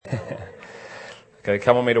Okay,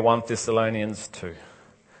 come on me to 1 Thessalonians 2.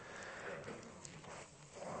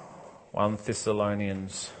 1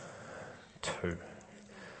 Thessalonians 2.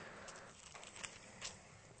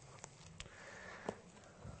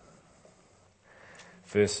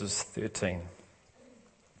 Verses 13.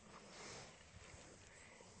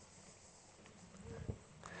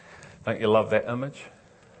 Don't you love that image?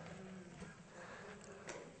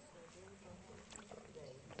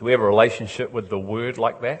 Do we have a relationship with the Word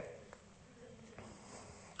like that?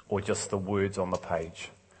 Or just the words on the page?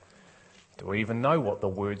 Do we even know what the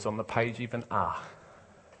words on the page even are?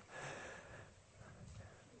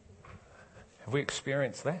 Have we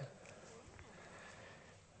experienced that?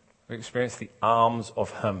 We experienced the arms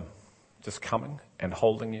of Him just coming and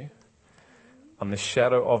holding you. On the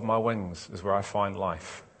shadow of my wings is where I find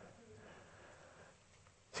life.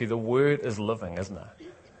 See, the Word is living, isn't it?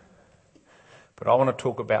 But I want to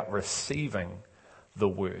talk about receiving the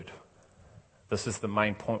Word. This is the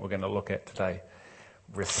main point we're going to look at today.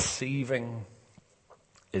 Receiving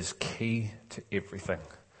is key to everything.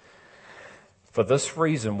 For this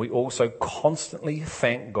reason, we also constantly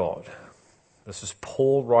thank God. This is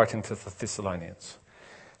Paul writing to the Thessalonians.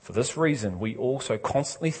 For this reason, we also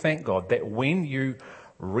constantly thank God that when you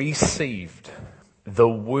received the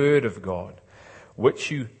Word of God, which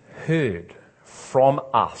you heard from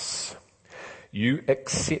us, you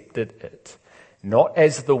accepted it, not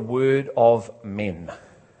as the word of men,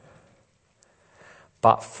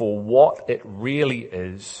 but for what it really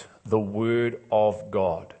is, the Word of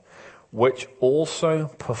God, which also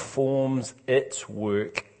performs its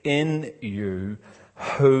work in you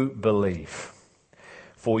who believe.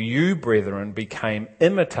 For you, brethren, became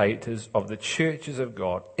imitators of the churches of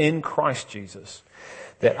God in Christ Jesus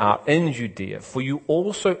that are in Judea. For you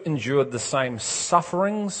also endured the same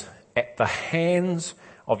sufferings at the hands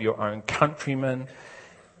of your own countrymen,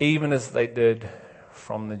 even as they did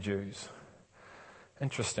from the Jews.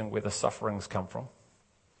 Interesting where the sufferings come from.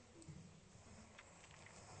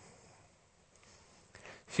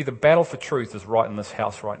 See, the battle for truth is right in this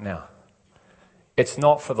house right now. It's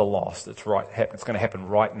not for the lost. It's going to happen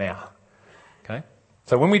right now. Okay?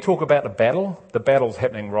 So when we talk about the battle's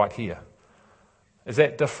happening right here. Is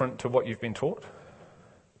that different to what you've been taught?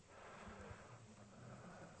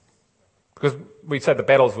 Because we say the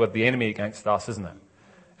battle's with the enemy against us, isn't it?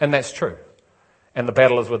 And that's true. And the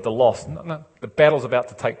battle is with the lost. No, the battle's about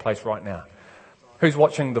to take place right now. Who's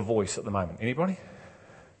watching The Voice at the moment? Anybody?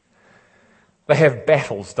 They have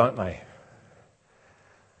battles, don't they?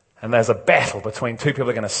 And there's a battle between two people who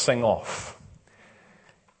are going to sing off.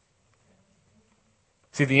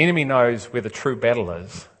 See, the enemy knows where the true battle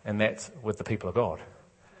is, and that's with the people of God.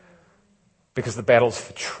 Because the battle's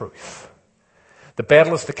for truth. The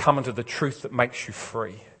battle is to come into the truth that makes you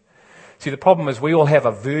free. See, the problem is we all have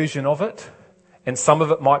a version of it, and some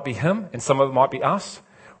of it might be him, and some of it might be us.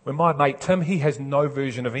 When my mate Tim, he has no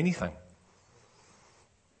version of anything.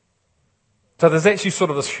 So there's actually sort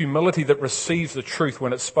of this humility that receives the truth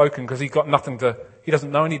when it's spoken, because he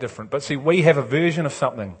doesn't know any different. But see, we have a version of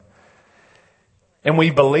something, and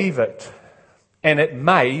we believe it, and it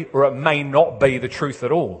may or it may not be the truth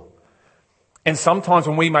at all. And sometimes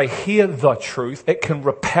when we may hear the truth, it can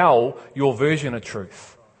repel your version of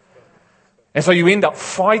truth. And so you end up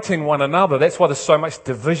fighting one another. That's why there's so much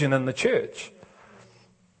division in the church.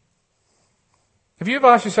 Have you ever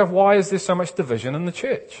asked yourself, why is there so much division in the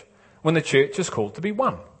church when the church is called to be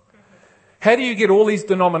one? How do you get all these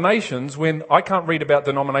denominations when I can't read about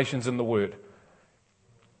denominations in the Word?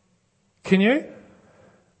 Can you?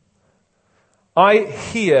 I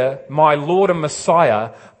hear my Lord and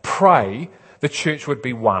Messiah pray the church would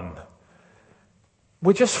be one.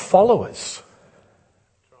 We're just followers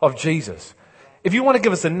of Jesus. If you want to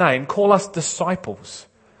give us a name, call us disciples.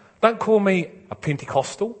 Don't call me a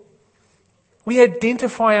Pentecostal. We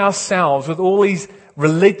identify ourselves with all these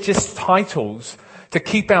religious titles to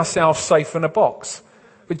keep ourselves safe in a box.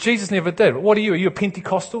 But Jesus never did. What are you? Are you a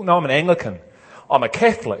Pentecostal? No, I'm an Anglican. I'm a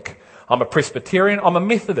Catholic. I'm a Presbyterian. I'm a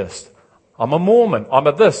Methodist. I'm a Mormon. I'm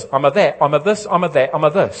a this. I'm a that. I'm a this. I'm a that. I'm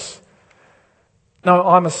a this. No,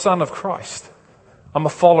 I'm a son of Christ. I'm a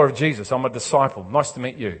follower of Jesus. I'm a disciple. Nice to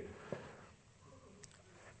meet you.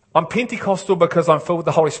 I'm Pentecostal because I'm filled with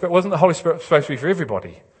the Holy Spirit. Wasn't the Holy Spirit supposed to be for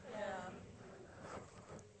everybody?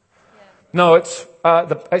 No,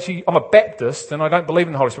 actually, I'm a Baptist and I don't believe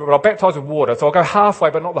in the Holy Spirit, but I'll baptize with water, so I'll go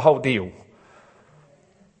halfway, but not the whole deal.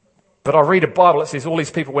 But I read a Bible that says all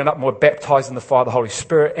these people went up and were baptized in the fire of the Holy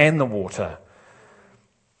Spirit and the water.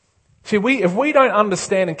 See, if we don't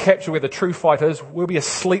understand and capture where the true fight is, we'll be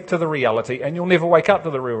asleep to the reality and you'll never wake up to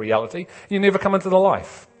the real reality. You'll never come into the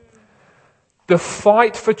life. The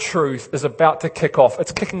fight for truth is about to kick off.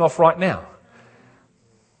 It's kicking off right now.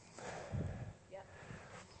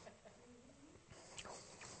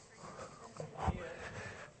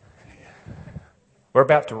 We're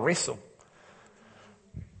about to wrestle.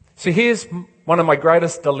 See, here's one of my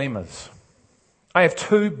greatest dilemmas. I have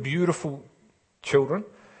 2 beautiful children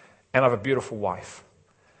and I have a beautiful wife.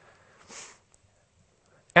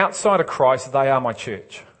 Outside of Christ, they are my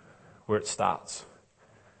church, where it starts.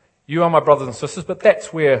 You are my brothers and sisters, but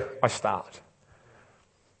that's where I start.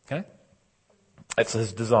 Okay? It's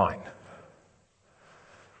His design.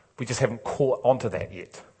 We just haven't caught onto that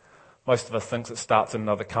yet. Most of us think it starts in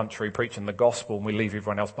another country, preaching the gospel, and we leave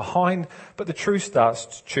everyone else behind. But the true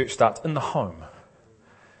church starts in the home,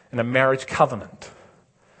 in a marriage covenant.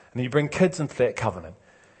 And then you bring kids into that covenant.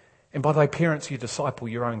 And by the way, parents, you disciple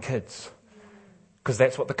your own kids. Because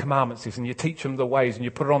that's what the commandment says. And you teach them the ways and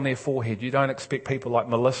you put it on their forehead. You don't expect people like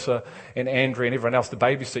Melissa and Andrea and everyone else to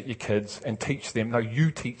babysit your kids and teach them. No,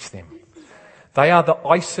 you teach them. They are the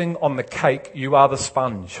icing on the cake. You are the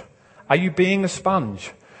sponge. Are you being a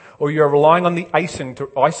sponge? Or you're relying on the icing.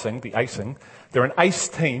 They're an ace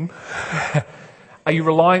team. Are you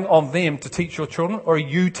relying on them to teach your children? Or are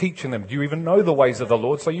you teaching them? Do you even know the ways of the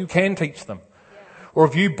Lord so you can teach them? Or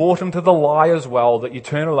have you bought into the lie as well that you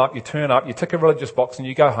turn up, you tick a religious box and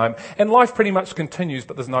you go home and life pretty much continues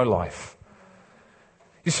but there's no life?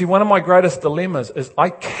 You see, one of my greatest dilemmas is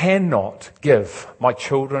I cannot give my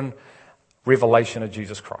children revelation of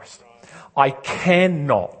Jesus Christ. I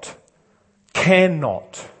cannot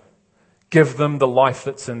give them the life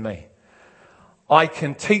that's in me. I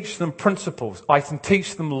can teach them principles. I can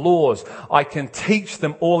teach them laws. I can teach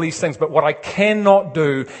them all these things. But what I cannot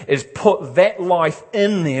do is put that life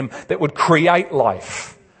in them that would create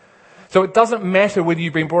life. So it doesn't matter whether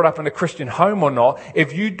you've been brought up in a Christian home or not.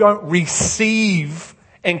 If you don't receive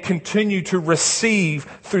and continue to receive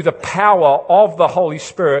through the power of the Holy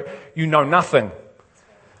Spirit, you know nothing.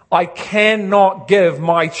 I cannot give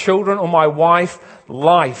my children or my wife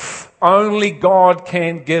life. Only God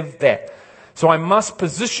can give that. So I must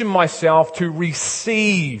position myself to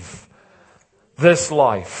receive this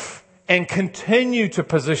life and continue to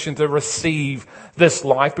position to receive this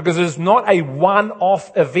life because it is not a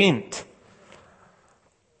one-off event.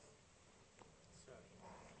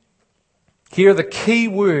 Here are the key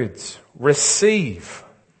words. Receive.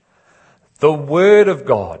 The Word of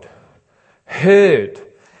God. Heard.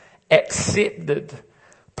 Accepted.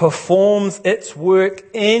 Performs its work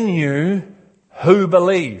in you who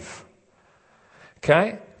believe.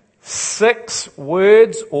 Okay? 6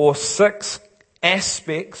 words or 6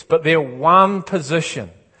 aspects, but they're one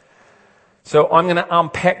position. So I'm going to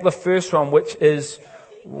unpack the first one, which is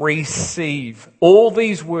receive. All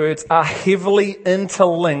these words are heavily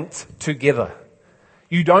interlinked together.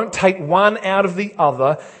 You don't take one out of the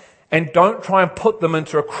other and don't try and put them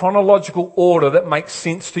into a chronological order that makes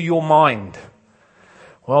sense to your mind.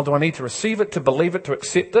 Well, do I need to receive it, to believe it, to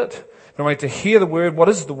accept it? Do I need to hear the word? What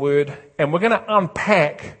is the word? And we're going to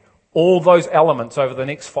unpack all those elements over the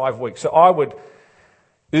next 5 weeks. So I would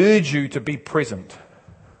urge you to be present.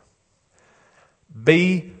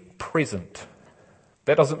 Be present.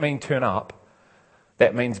 That doesn't mean turn up.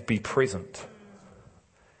 That means be present.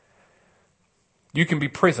 You can be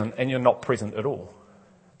present and you're not present at all.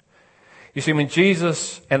 You see, when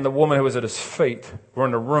Jesus and the woman who was at his feet were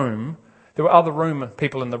in a room, there were other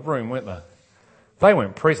people in the room, weren't there? They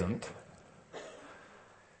weren't present.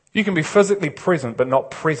 You can be physically present but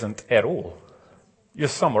not present at all. You're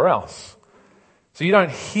somewhere else. So you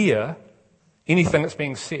don't hear anything that's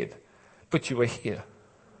being said, but you are here.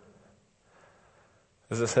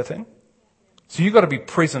 Is this hitting? So you've got to be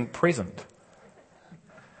present.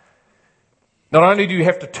 Not only do you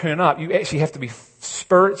have to turn up, you actually have to be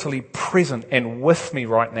spiritually present and with me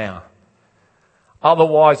right now.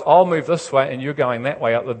 Otherwise, I'll move this way and you're going that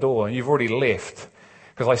way out the door and you've already left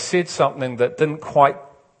because I said something that didn't quite,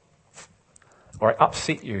 or I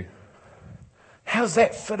upset you. How does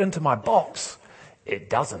that fit into my box? It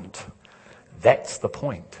doesn't. That's the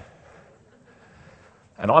point.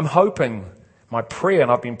 And I'm hoping, my prayer,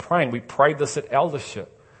 and I've been praying, we prayed this at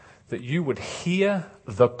eldership, that you would hear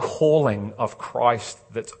the calling of Christ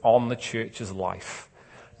that's on the church's life.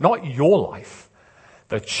 Not your life,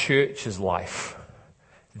 the church's life.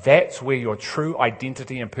 That's where your true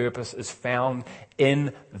identity and purpose is found,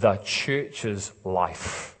 in the church's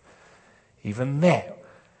life. Even that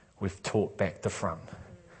we've taught back to front.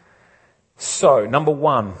 So, number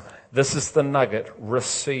 1, this is the nugget,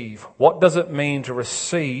 receive. What does it mean to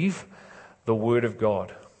receive the Word of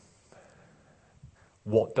God?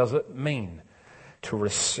 What does it mean to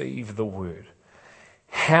receive the Word?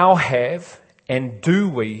 How have and do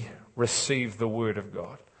we receive the Word of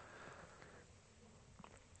God?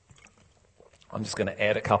 I'm just going to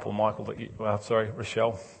add a couple, Michael,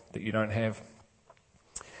 Rochelle, that you don't have.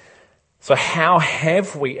 So how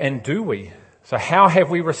have we and do we? So how have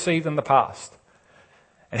we received in the past?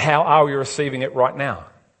 And how are we receiving it right now?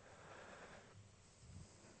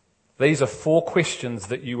 These are 4 questions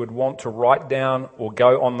that you would want to write down or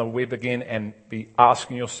go on the web again and be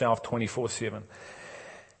asking yourself 24/7.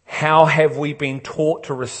 How have we been taught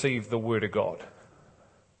to receive the Word of God?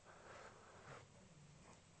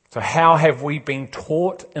 So how have we been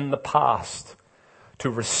taught in the past to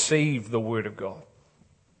receive the Word of God?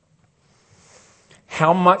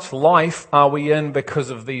 How much life are we in because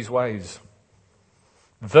of these ways?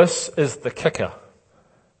 This is the kicker,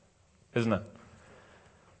 isn't it?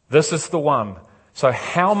 This is the one. So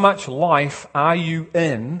how much life are you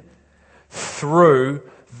in through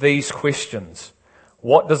these questions?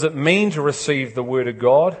 What does it mean to receive the Word of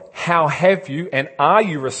God? How have you and are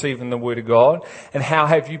you receiving the Word of God? And how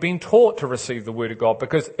have you been taught to receive the Word of God?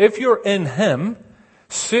 Because if you're in Him,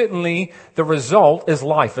 certainly the result is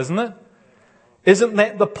life, isn't it? Isn't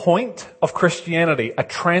that the point of Christianity? A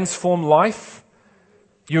transformed life?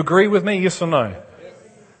 You agree with me, yes or no?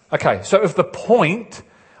 Okay, so if the point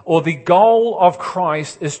or the goal of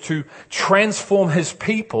Christ is to transform His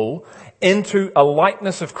people into a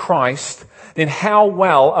likeness of Christ, then how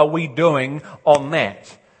well are we doing on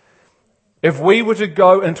that? If we were to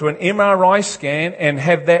go into an MRI scan and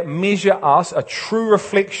have that measure us, a true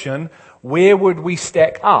reflection, where would we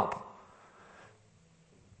stack up?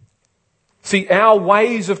 See, our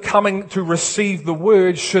ways of coming to receive the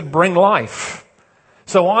Word should bring life.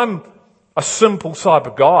 So I'm a simple type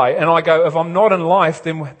of guy, and I go, if I'm not in life,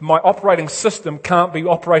 then my operating system can't be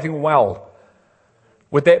operating well.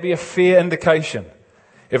 Would that be a fair indication?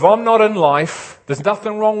 If I'm not in life, there's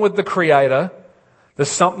nothing wrong with the Creator. There's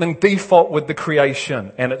something default with the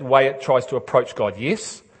creation and the way it tries to approach God.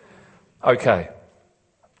 Yes? Okay.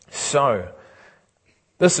 So,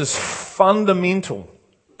 this is fundamental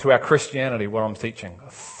to our Christianity, what I'm teaching.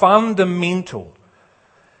 Fundamental.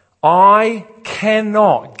 I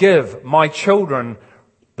cannot give my children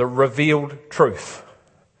the revealed truth.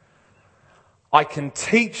 I can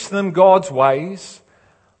teach them God's ways.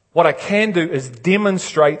 What I can do is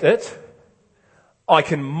demonstrate it. I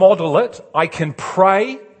can model it. I can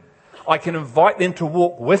pray. I can invite them to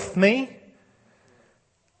walk with me.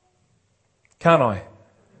 Can't I?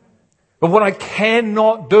 But what I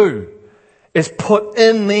cannot do is put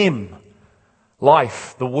in them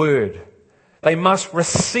life, the Word. They must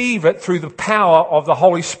receive it through the power of the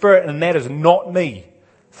Holy Spirit, and that is not me.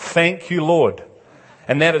 Thank you, Lord.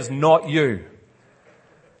 And that is not you.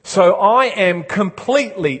 So I am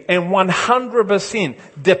completely and 100%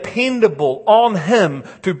 dependable on Him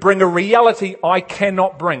to bring a reality I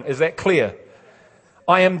cannot bring. Is that clear?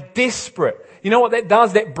 I am desperate. You know what that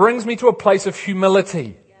does? That brings me to a place of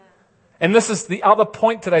humility. And this is the other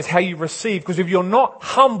point today, is how you receive. Because if you're not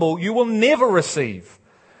humble, you will never receive.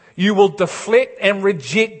 You will deflect and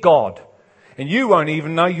reject God. And you won't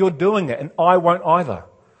even know you're doing it. And I won't either.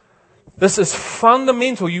 This is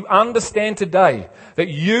fundamental. You understand today that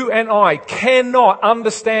you and I cannot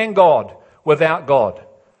understand God without God.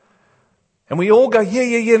 And we all go,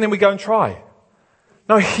 yeah, and then we go and try.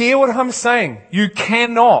 No, hear what I'm saying. You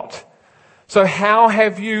cannot. So how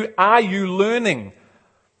are you learning?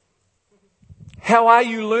 How are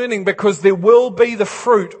you learning? Because there will be the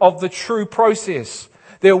fruit of the true process.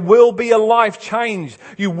 There will be a life change.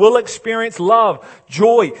 You will experience love,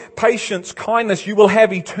 joy, patience, kindness. You will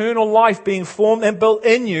have eternal life being formed and built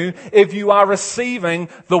in you if you are receiving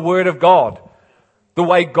the Word of God, the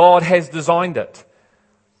way God has designed it.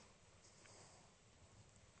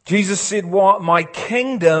 Jesus said, "What? My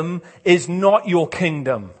kingdom is not your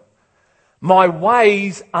kingdom. My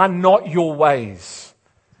ways are not your ways."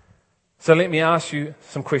 So let me ask you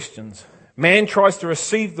some questions. Man tries to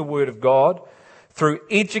receive the Word of God through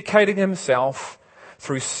educating himself,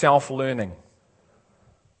 through self-learning.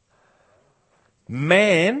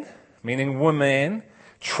 Man, meaning woman,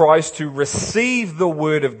 tries to receive the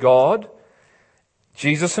Word of God,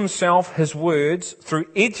 Jesus Himself, His words, through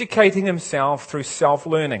educating himself, through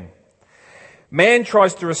self-learning. Man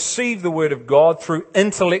tries to receive the Word of God through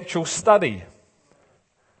intellectual study.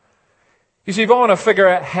 You see, if I want to figure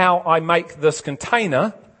out how I make this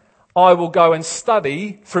container, I will go and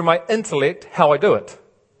study through my intellect how I do it.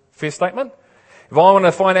 Fair statement? If I want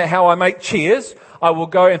to find out how I make chairs, I will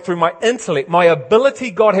go and through my intellect, my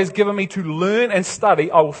ability God has given me to learn and study,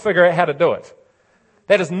 I will figure out how to do it.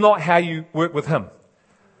 That is not how you work with Him.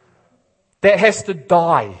 That has to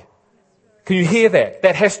die. Can you hear that?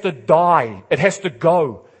 That has to die. It has to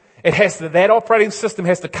go. That operating system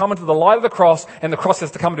has to come into the light of the cross, and the cross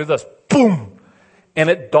has to come and do this. Boom! And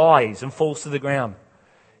it dies and falls to the ground.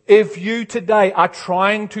 If you today are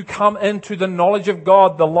trying to come into the knowledge of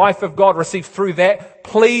God, the life of God received through that,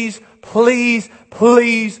 please, please,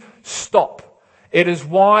 please stop. It is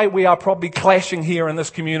why we are probably clashing here in this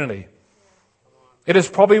community. It is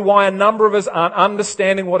probably why a number of us aren't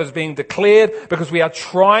understanding what is being declared, because we are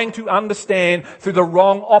trying to understand through the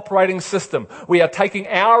wrong operating system. We are taking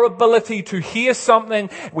our ability to hear something,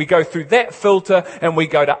 we go through that filter, and we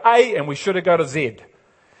go to A, and we should have go to Z.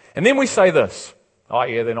 And then we say this, oh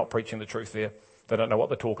yeah, they're not preaching the truth there. They don't know what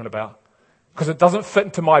they're talking about. Because it doesn't fit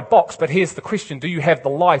into my box. But here's the question, do you have the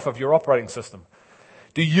life of your operating system?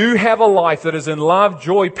 Do you have a life that is in love,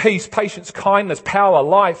 joy, peace, patience, kindness, power,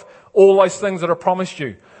 life, all those things that are promised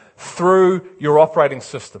you through your operating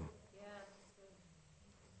system?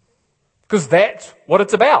 Because that's what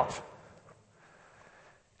it's about.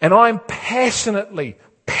 And I'm passionately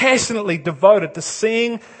devoted to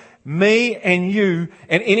seeing me and you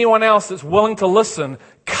and anyone else that's willing to listen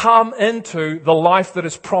come into the life that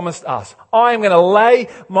is promised us. I am going to lay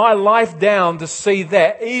my life down to see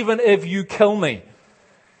that, even if you kill me.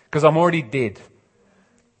 Because I'm already dead.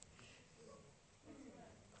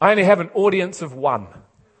 I only have an audience of one.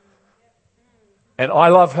 And I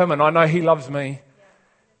love him and I know he loves me.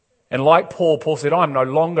 And like Paul said, I'm no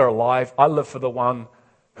longer alive. I live for the one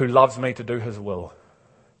who loves me to do his will.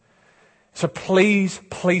 So please,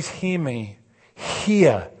 please hear me.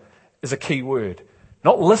 Hear is a key word.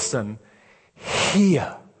 Not listen,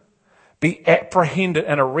 hear. Be apprehended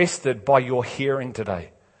and arrested by your hearing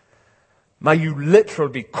today. May you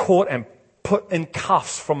literally be caught and put in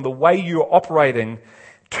cuffs from the way you're operating,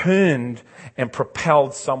 turned and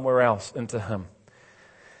propelled somewhere else into him.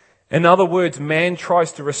 In other words, man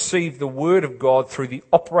tries to receive the word of God through the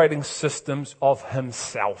operating systems of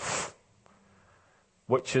himself,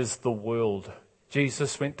 which is the world.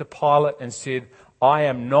 Jesus went to Pilate and said, I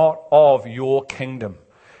am not of your kingdom.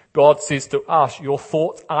 God says to us, your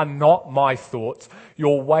thoughts are not my thoughts.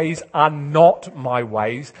 Your ways are not my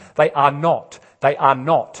ways. They are not. They are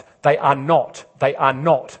not. They are not. They are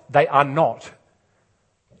not. They are not.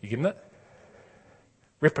 You getting it?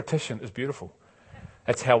 Repetition is beautiful.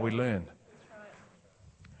 That's how we learn.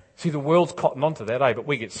 See, the world's cotton onto that, but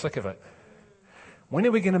we get sick of it. When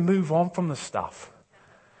are we going to move on from this stuff?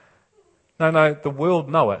 No, the world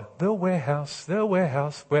know it. The warehouse,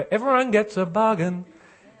 where everyone gets a bargain.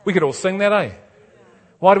 We could all sing that,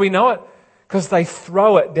 Why do we know it? Because they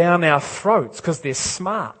throw it down our throats because they're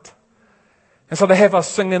smart. And so they have us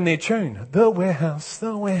singing their tune. The warehouse,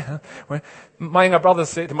 the warehouse. My younger brother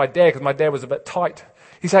said to my dad, because my dad was a bit tight,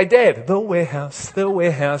 he said, Dad, the warehouse,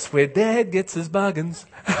 where Dad gets his bargains.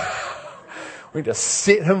 We need to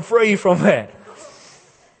set him free from that.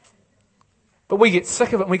 But we get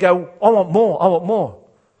sick of it and we go, I want more.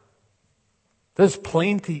 There's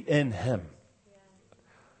plenty in him.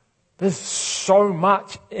 There's so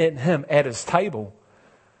much in him at his table.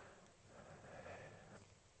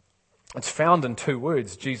 It's found in 2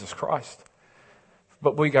 words, Jesus Christ.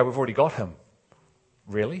 But we go, we've already got him.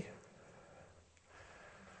 Really?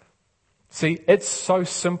 See, it's so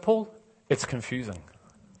simple, it's confusing.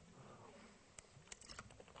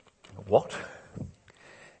 What?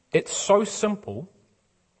 It's so simple,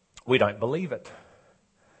 we don't believe it.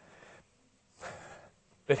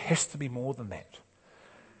 It has to be more than that.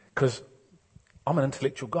 Because I'm an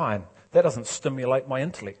intellectual guy and that doesn't stimulate my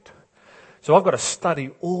intellect. So I've got to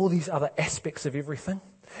study all these other aspects of everything.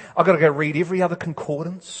 I've got to go read every other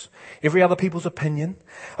concordance, every other people's opinion.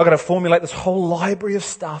 I've got to formulate this whole library of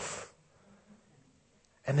stuff.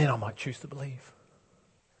 And then I might choose to believe.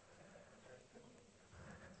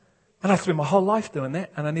 And I spend my whole life doing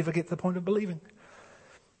that and I never get to the point of believing.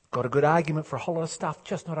 Got a good argument for a whole lot of stuff,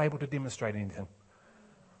 just not able to demonstrate anything.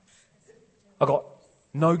 I got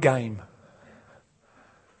no game.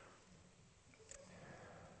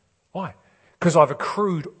 Why? Because I've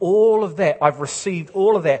accrued all of that. I've received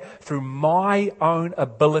all of that through my own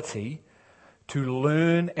ability to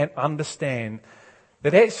learn and understand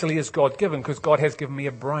that actually is God-given, because God has given me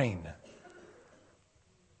a brain.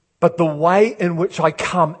 But the way in which I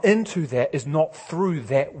come into that is not through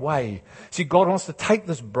that way. See, God wants to take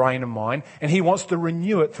this brain of mine and He wants to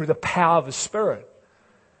renew it through the power of His Spirit.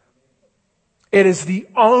 It is the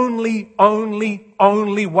only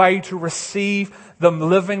way to receive the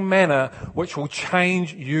living manna which will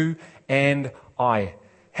change you and I.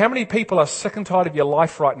 How many people are sick and tired of your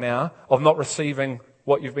life right now of not receiving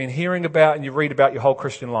what you've been hearing about and you read about your whole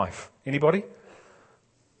Christian life? Anybody?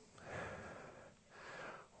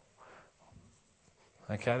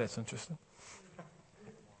 Okay, that's interesting.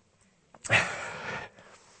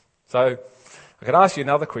 So, I could ask you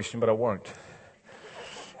another question, but I won't.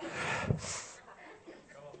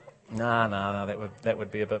 No, that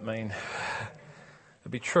would be a bit mean.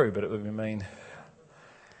 It'd be true, but it would be mean.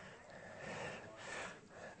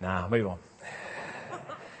 Nah, move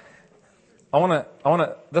on.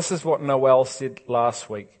 This is what Noel said last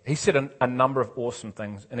week. He said a number of awesome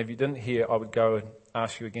things, and if you didn't hear, I would go and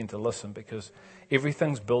ask you again to listen, because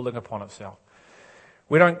everything's building upon itself.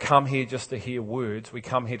 We don't come here just to hear words, we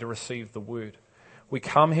come here to receive the word. We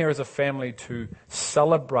come here as a family to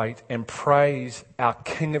celebrate and praise our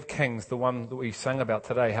King of Kings, the one that we sang about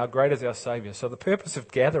today. How great is our Saviour. So the purpose of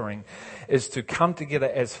gathering is to come together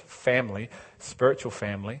as family, spiritual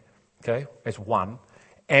family, okay, as one,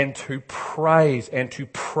 and to praise and to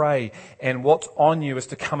pray. And what's on you is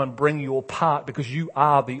to come and bring your part, because you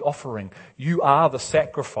are the offering. You are the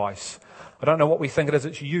sacrifice. I don't know what we think it is.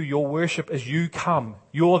 It's you. Your worship is you come.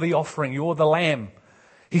 You're the offering. You're the lamb.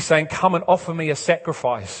 He's saying, come and offer me a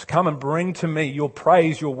sacrifice. Come and bring to me your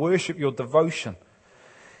praise, your worship, your devotion.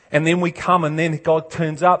 And then we come, and then God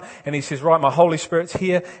turns up and He says, right, my Holy Spirit's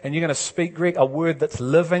here, and you're going to speak, Greg, a word that's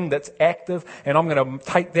living, that's active, and I'm going to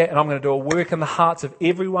take that and I'm going to do a work in the hearts of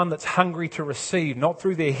everyone that's hungry to receive, not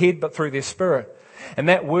through their head, but through their spirit. And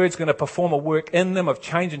that word's going to perform a work in them of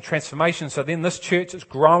change and transformation. So then this church is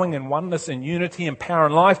growing in oneness and unity and power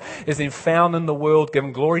and life is then found in the world,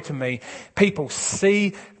 giving glory to me. People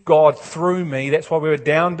see God through me. That's why we were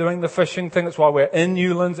down doing the fishing thing. That's why we're in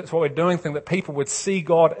Newlands. That's why we're doing things, that people would see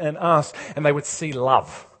God in us and they would see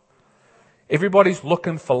love. Everybody's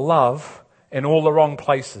looking for love in all the wrong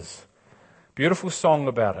places. Beautiful song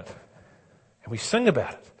about it. And we sing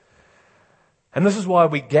about it. And this is why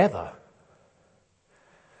we gather.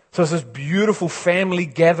 So it's this beautiful family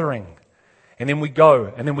gathering. And then we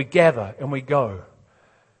go, and then we gather, and we go.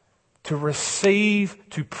 To receive,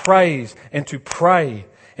 to praise, and to pray,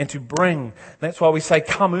 and to bring. That's why we say,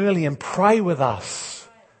 come early and pray with us.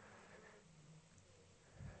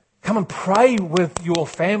 Come and pray with your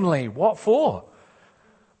family. What for?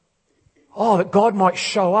 Oh, that God might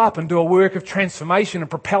show up and do a work of transformation and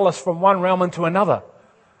propel us from one realm into another.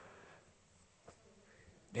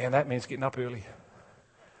 Yeah, that means getting up early.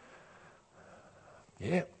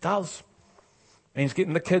 Yeah, it does. Means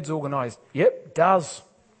getting the kids organised. Yep, it does.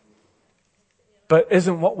 But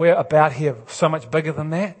isn't what we're about here so much bigger than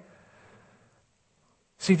that?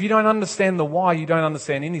 See, if you don't understand the why, you don't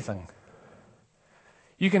understand anything.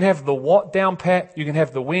 You can have the what down pat, you can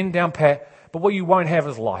have the when down pat, but what you won't have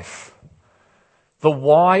is life. The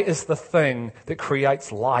why is the thing that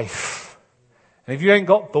creates life. And if you ain't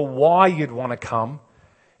got the why you'd want to come,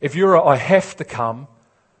 if you're a I have to come,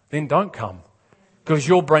 then don't come. Because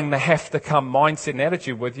you'll bring the have to come mindset and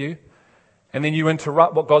attitude with you. And then you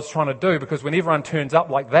interrupt what God's trying to do, because when everyone turns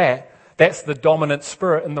up like that, that's the dominant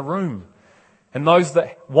spirit in the room. And those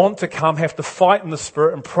that want to come have to fight in the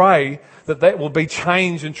spirit and pray that will be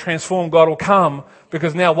changed and transformed. God will come,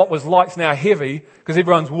 because now what was light's now heavy, because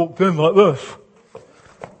everyone's walked in like this.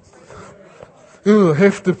 Oh, I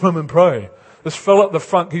have to come and pray. This fellow at the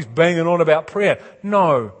front, he's banging on about prayer.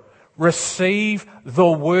 No. Receive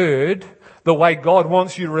the word the way God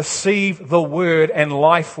wants you to receive the word, and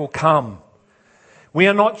life will come. We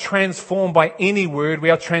are not transformed by any word. We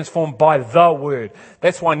are transformed by the word.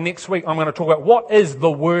 That's why next week I'm going to talk about what is the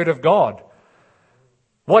word of God.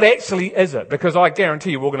 What actually is it? Because I guarantee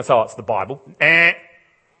you we're going to say, oh, it's the Bible. We're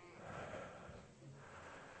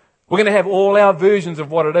going to have all our versions of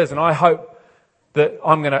what it is, and I hope that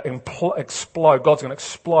I'm going to explode. God's going to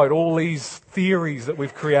explode all these theories that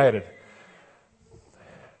we've created.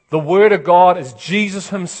 The Word of God is Jesus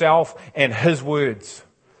Himself and His words.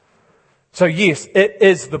 So yes, it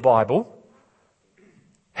is the Bible,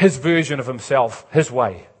 His version of Himself, His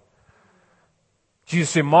way. Jesus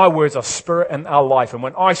said, my words are spirit and are life, and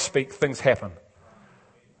when I speak, things happen.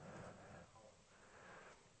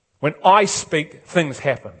 When I speak, things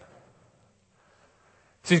happen.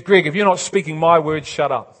 He says, Greg, if you're not speaking my words,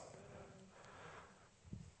 shut up.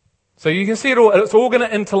 So you can see it's all going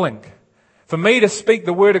to interlink. For me to speak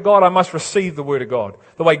the Word of God, I must receive the Word of God.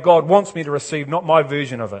 The way God wants me to receive, not my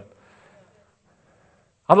version of it.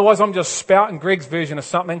 Otherwise, I'm just spouting Greg's version of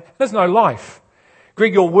something. There's no life.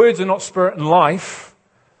 Greg, your words are not spirit and life.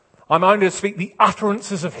 I'm only to speak the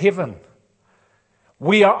utterances of heaven.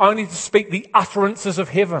 We are only to speak the utterances of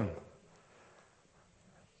heaven.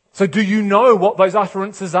 So do you know what those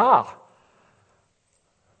utterances are?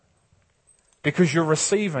 Because you're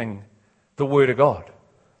receiving the Word of God.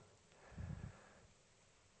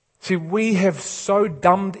 See, we have so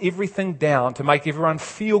dumbed everything down to make everyone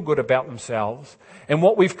feel good about themselves. And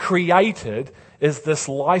what we've created is this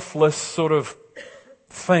lifeless sort of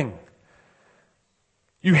thing.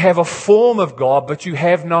 You have a form of God, but you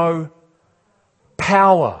have no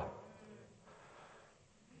power.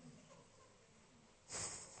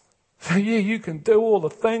 So yeah, you can do all the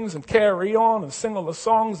things and carry on and sing all the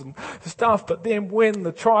songs and stuff, but then when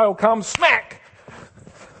the trial comes, smack!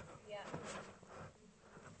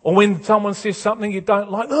 Or when someone says something you don't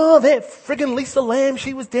like, oh, that friggin' Lisa Lamb,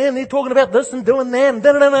 she was down there talking about this and doing that and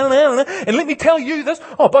da-da-da-da-da. And let me tell you this.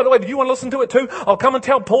 Oh, by the way, do you want to listen to it too? I'll come and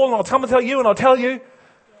tell Paul and I'll come and tell you and I'll tell you.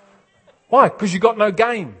 Why? Because you got no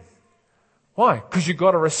game. Why? Because you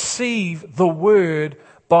got to receive the word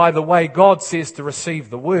by the way God says to receive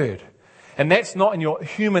the word. And that's not in your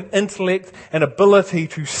human intellect and ability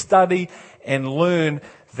to study and learn.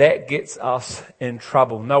 That gets us in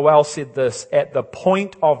trouble. Noel said this, at the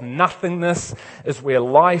point of nothingness is where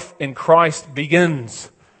life in Christ begins.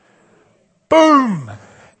 Boom!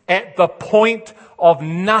 At the point of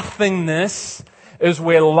nothingness is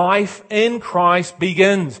where life in Christ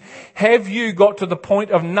begins. Have you got to the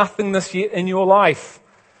point of nothingness yet in your life?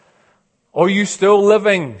 Or are you still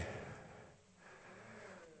living?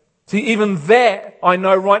 See, even that I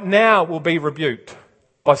know right now will be rebuked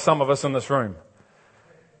by some of us in this room.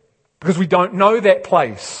 Because we don't know that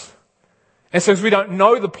place. And so as we don't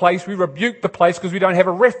know the place, we rebuke the place because we don't have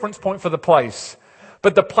a reference point for the place.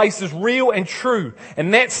 But the place is real and true.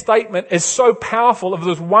 And that statement is so powerful. If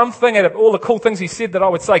there's one thing out of all the cool things he said that I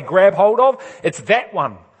would say grab hold of, it's that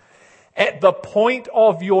one. At the point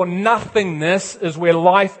of your nothingness is where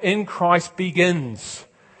life in Christ begins.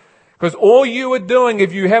 Because all you are doing,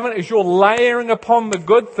 if you haven't, is you're layering upon the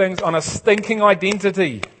good things on a stinking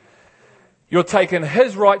identity. You're taking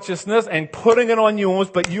his righteousness and putting it on yours,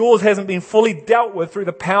 but yours hasn't been fully dealt with through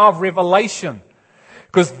the power of revelation.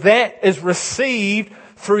 Because that is received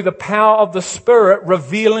through the power of the Spirit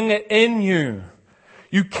revealing it in you.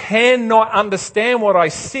 You cannot understand what I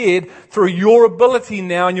said through your ability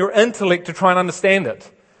now and your intellect to try and understand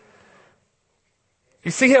it.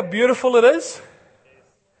 You see how beautiful it is?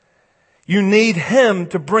 You need him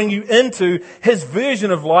to bring you into his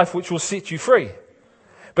version of life which will set you free.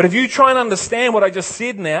 But if you try and understand what I just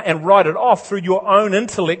said now and write it off through your own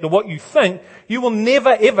intellect or what you think, you will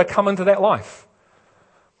never ever come into that life.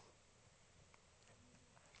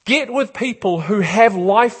 Get with people who have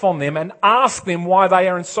life on them and ask them why they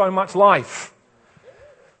are in so much life.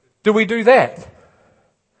 Do we do that?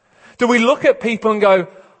 Do we look at people and go,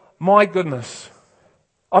 my goodness,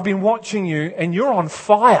 I've been watching you and you're on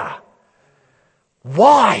fire.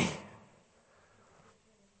 Why?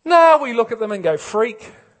 No, we look at them and go,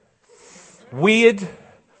 freak, weird, a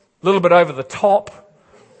little bit over the top.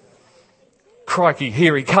 Crikey,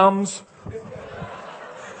 here he comes.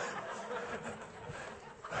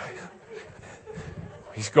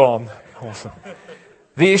 He's gone. Awesome.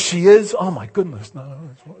 There she is. Oh my goodness. No.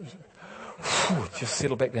 Just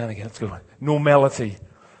settle back down again. It's good. Normality.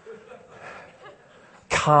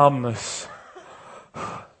 Calmness.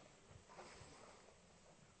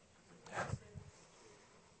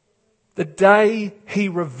 The day he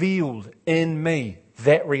revealed in me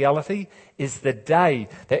that reality is the day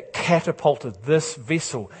that catapulted this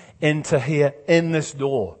vessel into here in this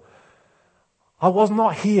door. I was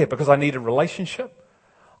not here because I needed a relationship.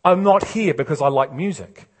 I'm not here because I like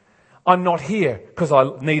music. I'm not here because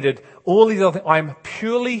I needed all these other things. I'm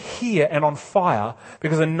purely here and on fire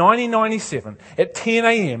because in 1997 at 10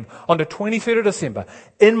 a.m. on the 23rd of December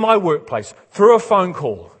in my workplace through a phone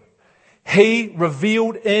call, he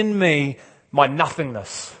revealed in me my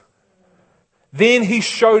nothingness. Then he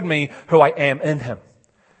showed me who I am in him.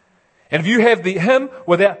 And if you have the him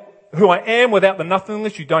without who I am without the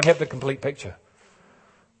nothingness, you don't have the complete picture.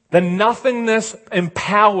 The nothingness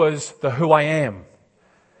empowers the who I am.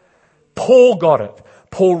 Paul got it.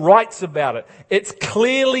 Paul writes about it. It's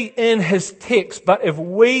clearly in his text, but if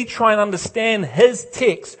we try and understand his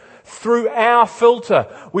text through our filter,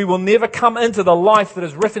 we will never come into the life that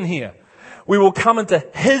is written here. We will come into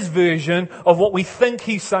his version of what we think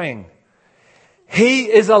he's saying.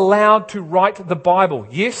 He is allowed to write the Bible,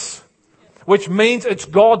 yes, which means it's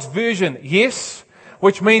God's version, yes,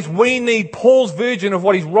 which means we need Paul's version of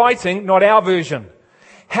what he's writing, not our version.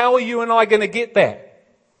 How are you and I going to get that?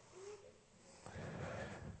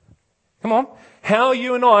 Come on. How are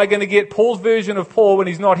you and I going to get Paul's version of Paul when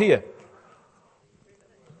he's not here?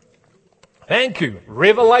 Thank you.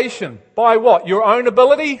 Revelation. By what? Your own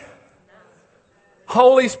ability?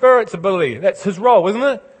 Holy Spirit's ability. That's his role, isn't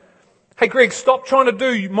it? Hey Greg, stop trying to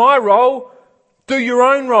do my role. Do your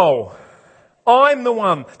own role. I'm the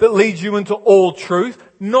one that leads you into all truth,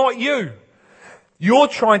 not you. You're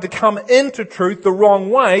trying to come into truth the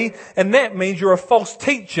wrong way, and that means you're a false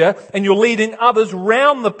teacher and you're leading others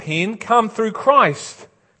round the pen. Come through Christ.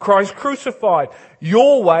 Christ crucified.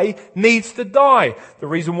 Your way needs to die. The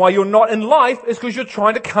reason why you're not in life is because you're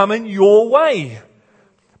trying to come in your way.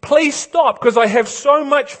 Please stop, because I have so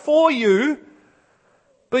much for you,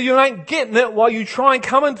 but you ain't getting it while you try and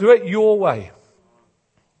come into it your way.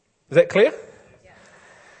 Is that clear? Yeah.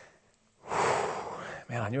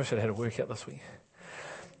 Man, I knew I should have had a workout this week.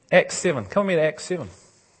 Acts 7. Come with me to Acts 7.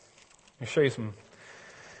 Let me show you some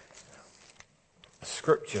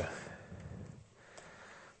scripture.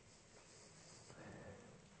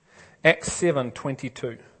 Acts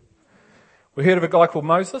 7:22. We heard of a guy called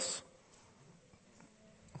Moses.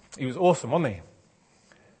 He was awesome, wasn't he?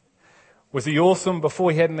 Was he awesome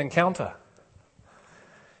before he had an encounter?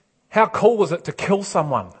 How cool was it to kill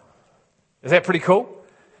someone? Is that pretty cool?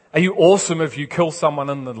 Are you awesome if you kill someone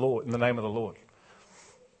in the Lord, in the name of the Lord?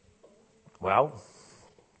 Well,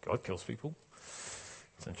 God kills people.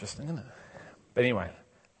 It's interesting, isn't it? But anyway,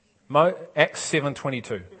 Acts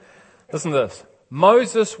 7:22. Listen to this.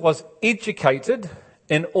 Moses was educated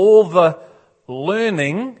in all the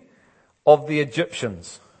learning of the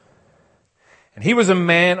Egyptians. And he was a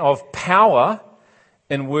man of power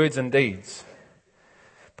in words and deeds.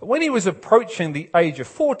 But when he was approaching the age of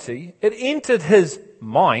 40, it entered his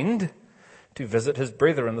mind to visit his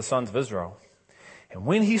brethren, the sons of Israel. And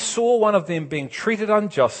when he saw one of them being treated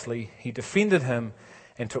unjustly, he defended him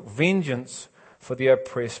and took vengeance for the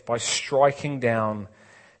oppressed by striking down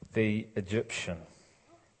the Egyptian.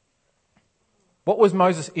 What was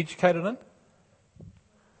Moses educated in?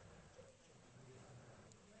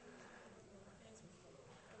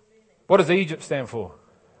 What does Egypt stand for?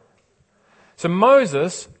 So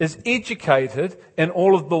Moses is educated in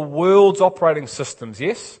all of the world's operating systems,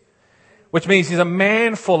 yes? Which means he's a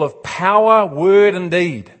man full of power, word and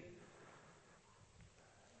deed.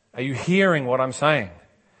 Are you hearing what I'm saying?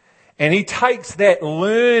 And he takes that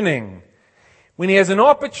learning. When he has an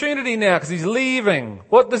opportunity now, because he's leaving,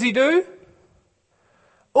 what does he do?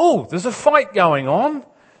 Oh, there's a fight going on.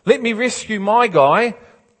 Let me rescue my guy.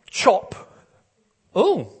 Chop.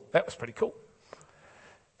 Oh, that was pretty cool.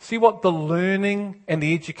 See what the learning and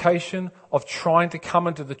the education of trying to come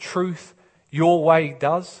into the truth your way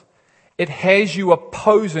does? It has you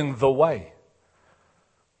opposing the way.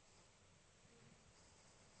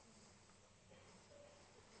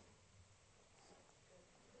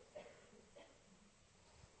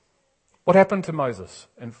 What happened to Moses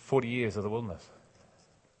in 40 years of the wilderness?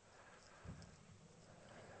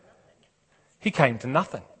 He came to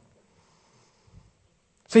nothing.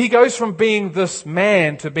 So he goes from being this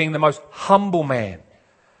man to being the most humble man.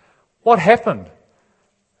 What happened?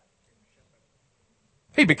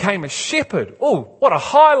 He became a shepherd. Oh, what a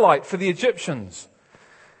highlight for the Egyptians.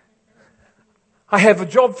 I have a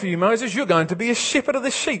job for you, Moses. You're going to be a shepherd of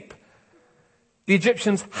the sheep. The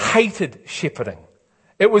Egyptians hated shepherding.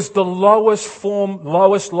 It was the lowest form,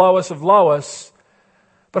 lowest of lowest.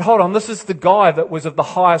 But hold on, this is the guy that was of the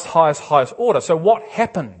highest order. So what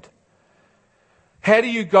happened? How do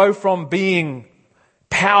you go from being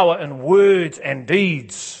power in words and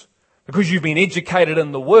deeds, because you've been educated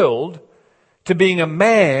in the world, to being a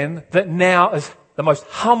man that now is the most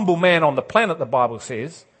humble man on the planet, the Bible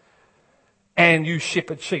says, and you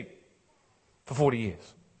shepherd sheep for 40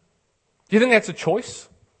 years? Do you think that's a choice?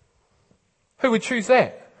 Who would choose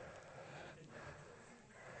that?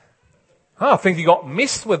 I think he got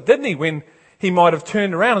messed with, didn't he, when he might have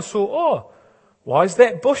turned around and saw, oh, why is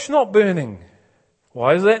that bush not burning?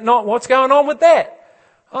 Why is that not? What's going on with that?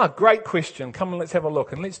 Ah, great question. Come on, let's have a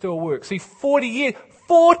look and let's do a work. See, 40 years.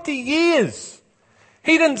 40 years.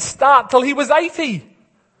 He didn't start till he was 80.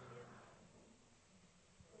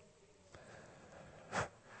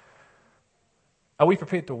 Are we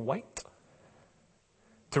prepared to wait?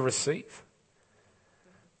 To receive?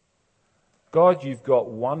 God, you've got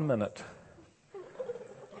 1 minute.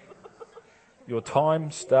 Your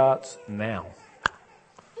time starts now.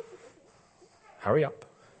 Hurry up.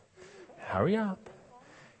 Hurry up.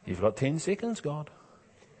 You've got 10 seconds, God.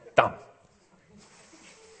 Done.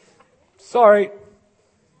 Sorry.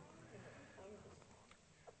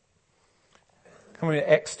 Come on to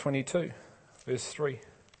Acts 22, verse 3.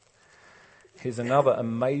 Here's another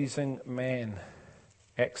amazing man.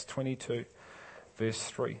 Acts 22, verse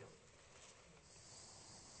 3.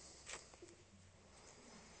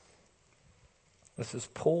 This is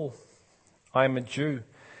Paul. I am a Jew,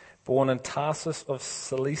 born in Tarsus of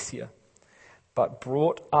Cilicia, but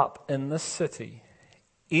brought up in this city,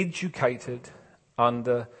 educated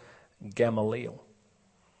under Gamaliel.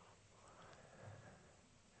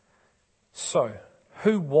 So,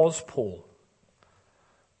 who was Paul?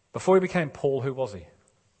 Before he became Paul, who was he?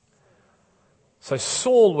 So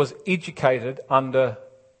Saul was educated under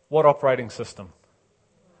what operating system?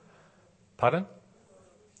 Pardon?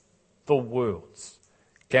 The world's.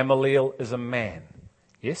 Gamaliel is a man.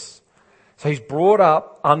 Yes? So he's brought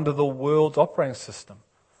up under the world's operating system.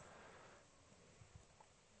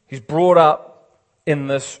 He's brought up in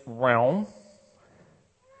this realm.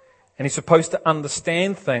 And he's supposed to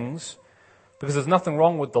understand things because there's nothing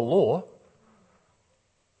wrong with the law.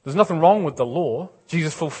 There's nothing wrong with the law.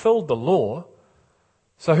 Jesus fulfilled the law.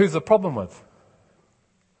 So who's the problem with?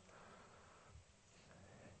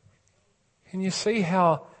 Can you see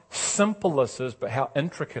how simple this is, but how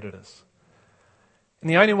intricate it is? And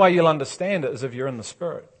the only way you'll understand it is if you're in the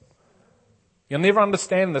Spirit. You'll never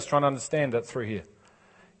understand this trying to understand it through here.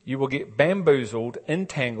 You will get bamboozled,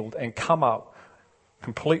 entangled, and come up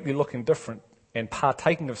completely looking different and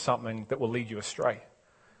partaking of something that will lead you astray.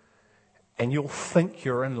 And you'll think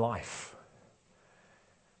you're in life.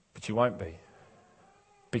 But you won't be.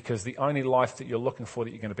 Because the only life that you're looking for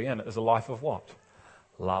that you're going to be in is a life of what?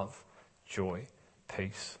 Love, joy,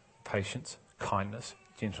 peace, patience, kindness,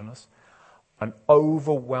 gentleness. An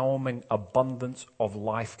overwhelming abundance of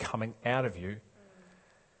life coming out of you.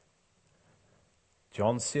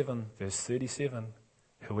 John 7, verse 37.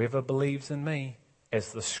 Whoever believes in me,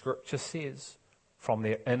 as the scripture says, from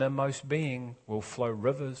their innermost being will flow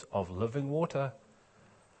rivers of living water.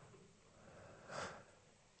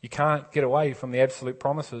 You can't get away from the absolute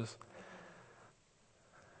promises.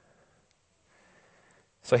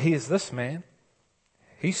 So here's this man.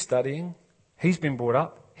 He's studying. He's been brought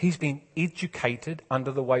up. He's been educated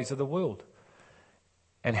under the ways of the world.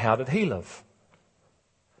 And how did he live?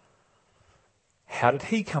 How did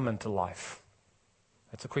he come into life?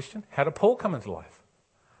 That's a question. How did Paul come into life?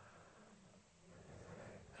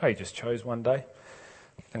 Oh, he just chose one day.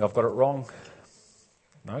 I think I've got it wrong.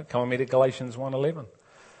 No, come with me to Galatians 1:11.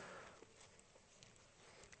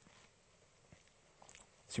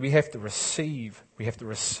 So we have to receive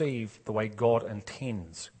the way God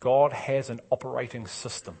intends. God has an operating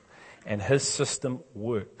system, and his system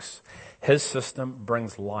works. His system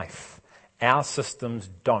brings life. Our systems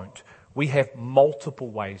don't. We have multiple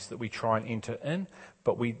ways that we try and enter in,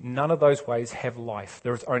 but none of those ways have life.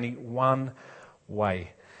 There is only one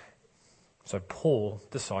way. So Paul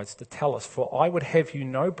decides to tell us, "For I would have you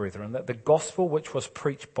know, brethren, that the gospel which was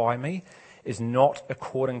preached by me is not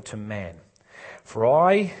according to man. For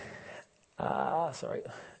was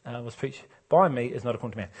preached by me is not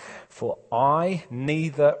according to man. For I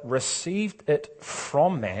neither received it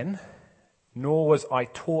from man, nor was I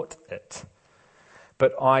taught it,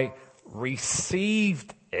 but I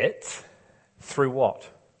received it through what?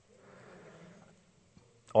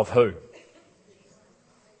 Of who?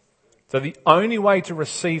 So the only way to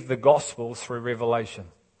receive the gospel is through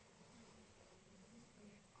revelation.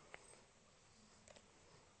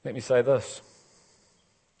 Let me say this.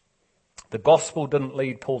 The gospel didn't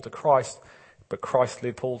lead Paul to Christ, but Christ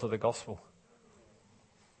led Paul to the gospel.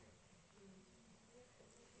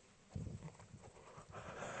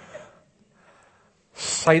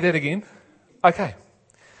 Say that again. Okay.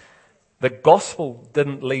 The gospel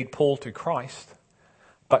didn't lead Paul to Christ,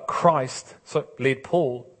 but Christ led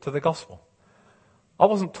Paul to the gospel. I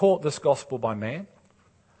wasn't taught this gospel by man.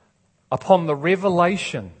 Upon the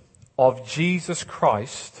revelation of Jesus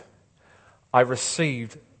Christ, I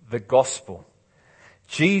received the gospel.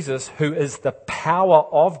 Jesus, who is the power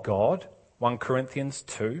of God, 1 Corinthians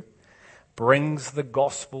 2, brings the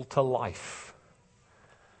gospel to life.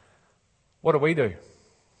 What do?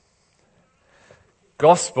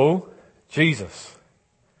 Gospel, Jesus.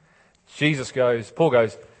 Paul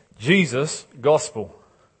goes, Jesus, gospel.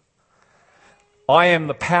 I am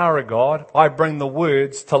the power of God. I bring the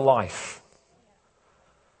words to life.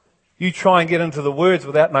 You try and get into the words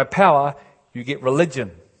without no power, you get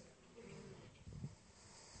religion.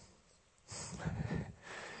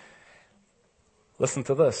 Listen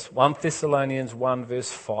to this. 1 Thessalonians 1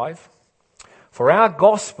 verse 5. For our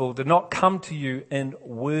gospel did not come to you in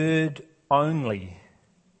word only,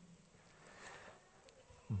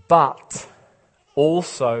 but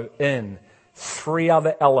also in three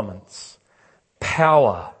other elements: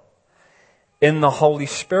 power, in the Holy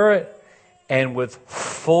Spirit, and with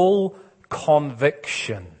full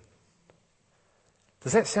conviction.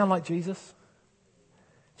 Does that sound like Jesus?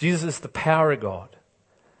 Jesus is the power of God.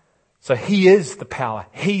 So he is the power.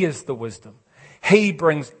 He is the wisdom. He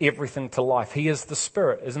brings everything to life. He is the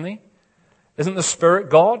Spirit, isn't he? Isn't the Spirit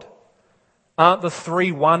God? Aren't the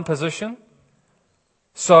three one position?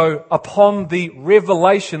 So upon the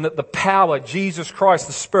revelation that the power, Jesus Christ,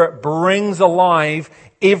 the Spirit, brings alive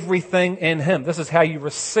everything in Him. This is how you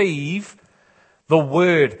receive the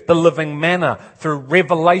Word, the living manna, through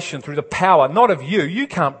revelation, through the power, not of you. You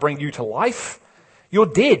can't bring you to life. You're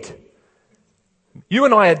dead. You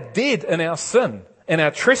and I are dead in our sin, in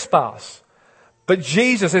our trespass. But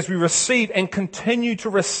Jesus, as we receive and continue to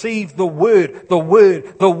receive the Word,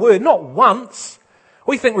 not once.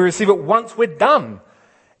 We think we receive it once, we're done.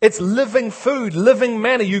 It's living food, living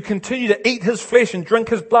manna. You continue to eat His flesh and drink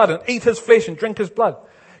His blood, and eat His flesh and drink His blood.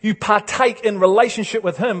 You partake in relationship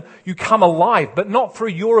with Him, you come alive, but not through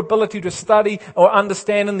your ability to study or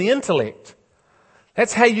understand in the intellect.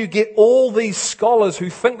 That's how you get all these scholars who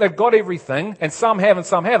think they've got everything, and some have and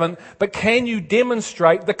some haven't, but can you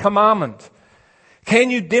demonstrate the commandment? Can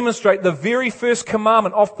you demonstrate the very first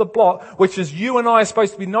commandment off the block, which is you and I are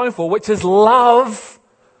supposed to be known for, which is love,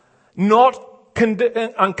 not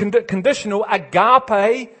unconditional,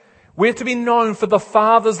 agape. We're to be known for the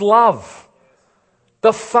Father's love.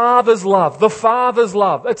 The Father's love. The Father's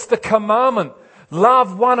love. It's the commandment.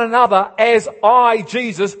 Love one another as I,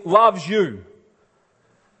 Jesus, loves you.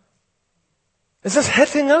 Is this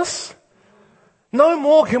hitting us? No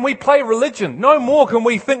more can we play religion. No more can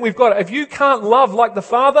we think we've got it. If you can't love like the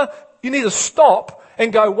Father, you need to stop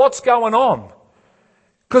and go, what's going on?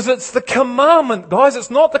 Because it's the commandment, guys. It's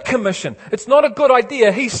not the commission. It's not a good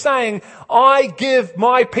idea. He's saying, I give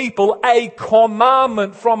my people a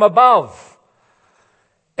commandment from above.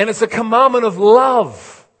 And it's a commandment of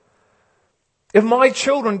love. If my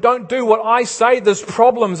children don't do what I say, there's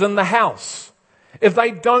problems in the house. If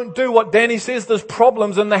they don't do what Danny says, there's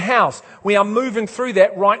problems in the house. We are moving through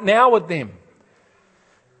that right now with them.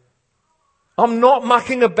 I'm not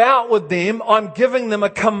mucking about with them. I'm giving them a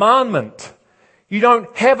commandment. You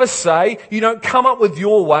don't have a say. You don't come up with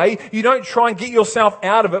your way. You don't try and get yourself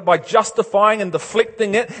out of it by justifying and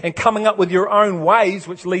deflecting it and coming up with your own ways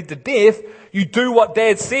which lead to death. You do what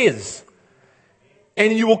Dad says.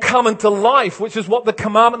 And you will come into life, which is what the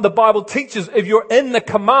commandment the Bible teaches. If you're in the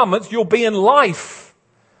commandments, you'll be in life.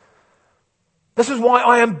 This is why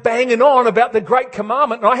I am banging on about the great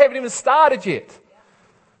commandment, and I haven't even started yet.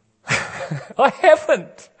 I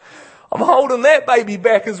haven't. I'm holding that baby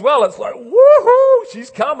back as well. It's like, woohoo, she's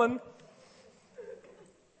coming.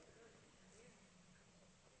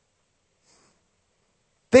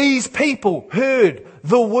 These people heard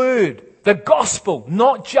the word, the gospel,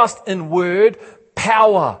 not just in word,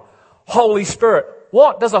 power, Holy Spirit.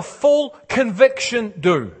 What does a full conviction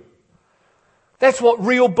do? That's what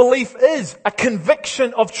real belief is, a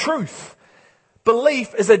conviction of truth.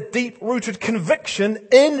 Belief is a deep-rooted conviction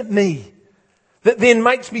in me that then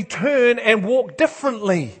makes me turn and walk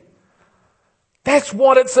differently. That's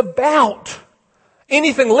what it's about.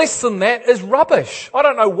 Anything less than that is rubbish. I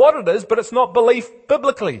don't know what it is, but it's not belief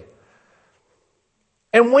biblically.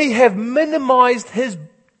 And we have minimized His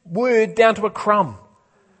word down to a crumb.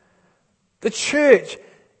 The church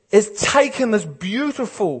has taken this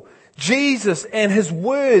beautiful Jesus and His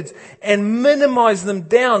words and minimized them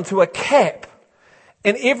down to a cap.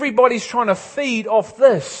 And everybody's trying to feed off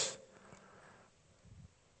this.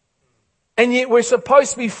 And yet we're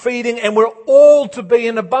supposed to be feeding, and we're all to be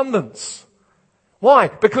in abundance. Why?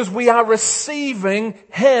 Because we are receiving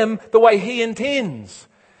Him the way He intends.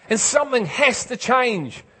 And something has to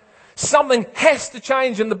change. Something has to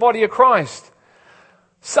change in the body of Christ.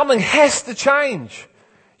 Something has to change.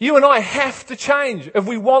 You and I have to change. If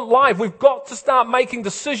we want life, we've got to start making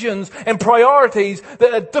decisions and priorities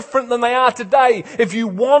that are different than they are today. If you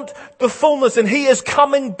want the fullness, and He is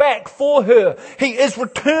coming back for her. He is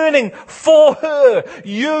returning for her.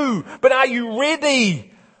 You. But are you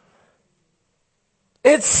ready?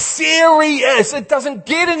 It's serious. It doesn't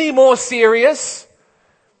get any more serious.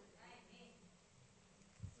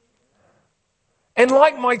 And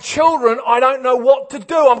like my children, I don't know what to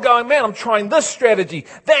do. I'm going, man, I'm trying this strategy,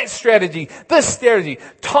 that strategy, this strategy.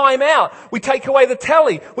 Time out. We take away the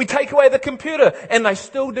telly. We take away the computer. And they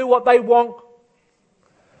still do what they want.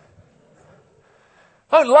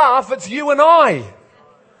 Don't laugh. It's you and I.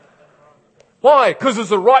 Why? Because it's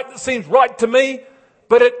the right that seems right to me.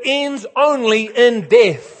 But it ends only in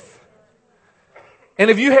death.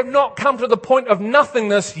 And if you have not come to the point of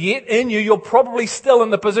nothingness yet in you, you're probably still in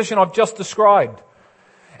the position I've just described.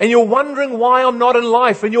 And you're wondering why I'm not in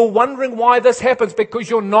life. And you're wondering why this happens, because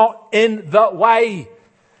you're not in the way.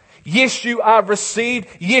 Yes, you are received.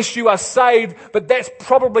 Yes, you are saved. But that's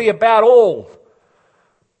probably about all.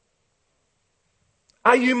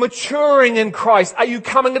 Are you maturing in Christ? Are you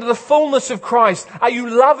coming into the fullness of Christ? Are you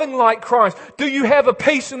loving like Christ? Do you have a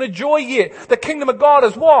peace and a joy yet? The kingdom of God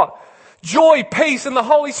is what? Joy, peace in the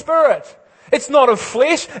Holy Spirit. It's not of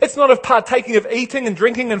flesh. It's not of partaking of eating and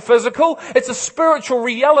drinking and physical. It's a spiritual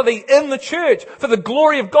reality in the church. For the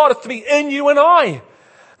glory of God is to be in you and I.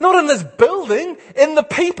 Not in this building, in the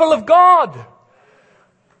people of God.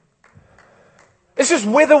 It's just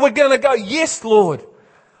whether we're going to go, yes, Lord,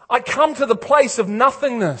 I come to the place of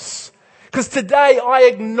nothingness. Because today I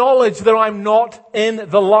acknowledge that I'm not in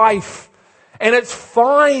the life. And it's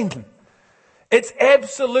fine. It's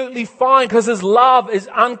absolutely fine because His love is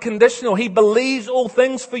unconditional. He believes all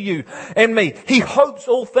things for you and me. He hopes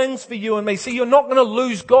all things for you and me. See, you're not going to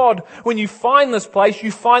lose God when you find this place.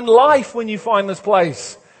 You find life when you find this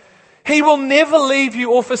place. He will never leave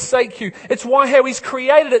you or forsake you. It's why how He's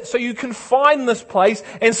created it, so you can find this place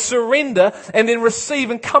and surrender and then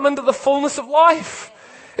receive and come into the fullness of life.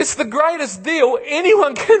 It's the greatest deal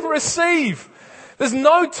anyone can receive. There's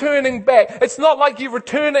no turning back. It's not like you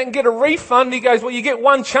return it and get a refund. He goes, well, you get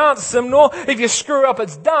one chance, Simnor. If you screw up,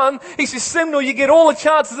 it's done. He says, Simnor, you get all the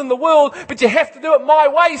chances in the world, but you have to do it my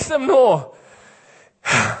way, Simnor.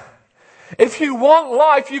 If you want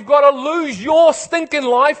life, you've got to lose your stinking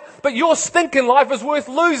life, but your stinking life is worth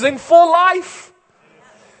losing for life.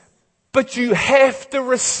 But you have to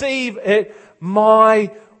receive it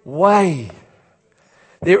my way.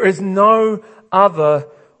 There is no other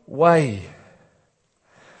way.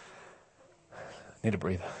 Need a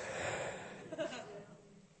breather.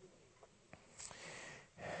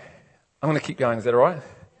 I'm going to keep going. Is that all right?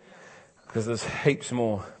 Because there's heaps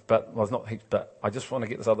more, but, well, it's not heaps, but I just want to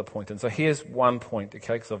get this other point in. So here's one point,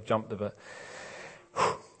 okay, because I've jumped a bit.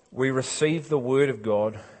 We receive the Word of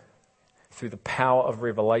God through the power of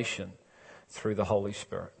revelation through the Holy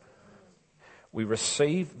Spirit. We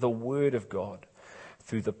receive the Word of God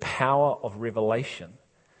through the power of revelation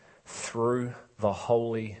through the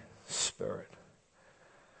Holy Spirit.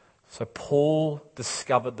 So Paul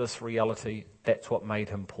discovered this reality. That's what made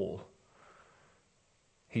him Paul.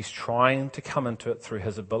 He's trying to come into it through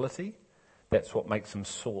his ability. That's what makes him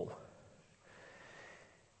Saul.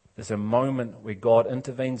 There's a moment where God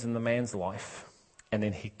intervenes in the man's life, and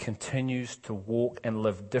then he continues to walk and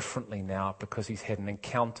live differently now because he's had an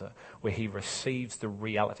encounter where he receives the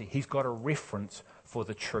reality. He's got a reference for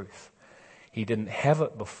the truth. He didn't have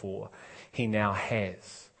it before. He now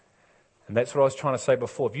has. And that's what I was trying to say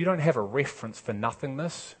before. If you don't have a reference for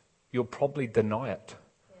nothingness, you'll probably deny it.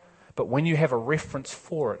 Yeah. But when you have a reference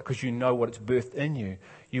for it, because you know what it's birthed in you,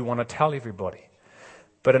 you want to tell everybody.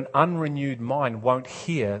 But an unrenewed mind won't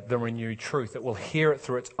hear the renewed truth. It will hear it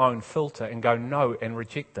through its own filter and go no and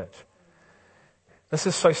reject it. This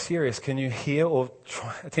is so serious. Can you hear or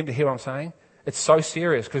attempt to hear what I'm saying? It's so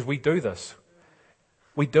serious because we do this.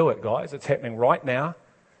 We do it, guys. It's happening right now.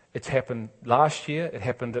 It's happened last year. It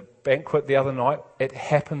happened at banquet the other night. It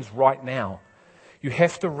happens right now. You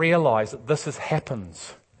have to realize that this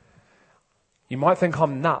happens. You might think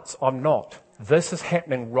I'm nuts. I'm not. This is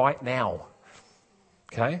happening right now.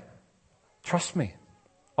 Okay? Trust me.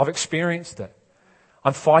 I've experienced it.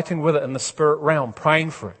 I'm fighting with it in the spirit realm,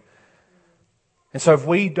 praying for it. And so if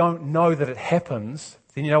we don't know that it happens,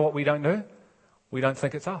 then you know what we don't do? We don't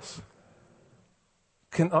think it's us.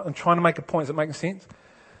 I'm trying to make a point. Is it making sense?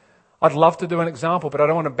 I'd love to do an example, but I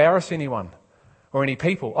don't want to embarrass anyone or any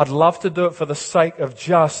people. I'd love to do it for the sake of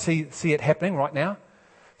just see it happening right now.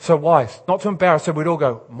 So why? Not to embarrass, so we'd all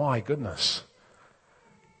go, my goodness.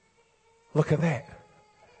 Look at that.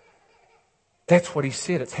 That's what he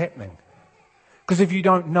said, it's happening. Because if you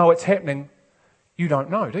don't know it's happening, you don't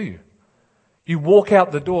know, do you? You walk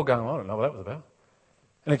out the door going, I don't know what that was about.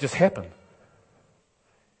 And it just happened.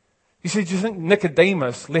 You see, do you think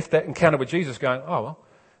Nicodemus left that encounter with Jesus going, oh, well,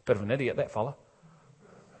 bit of an idiot, that fella.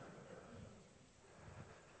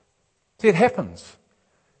 See, it happens.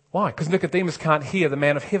 Why? Because Nicodemus can't hear the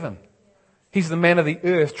man of heaven. He's the man of the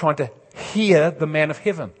earth trying to hear the man of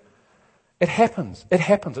heaven. It happens. It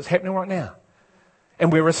happens. It's happening right now.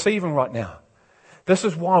 And we're receiving right now. This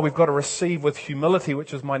is why we've got to receive with humility,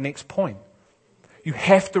 which is my next point. You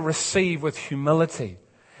have to receive with humility.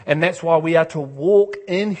 And that's why we are to walk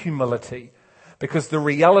in humility. Because the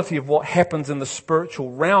reality of what happens in the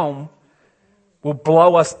spiritual realm will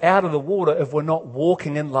blow us out of the water if we're not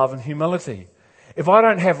walking in love and humility. If I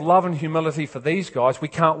don't have love and humility for these guys, we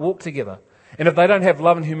can't walk together. And if they don't have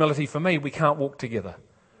love and humility for me, we can't walk together.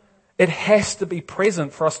 It has to be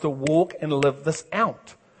present for us to walk and live this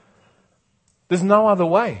out. There's no other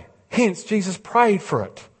way. Hence, Jesus prayed for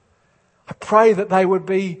it. I pray that they would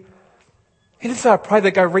be... He didn't say, I pray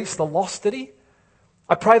they'd go reach the lost, did he?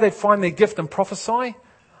 I pray they'd find their gift and prophesy.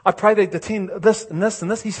 I pray they'd attend this and this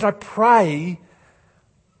and this. He said, I pray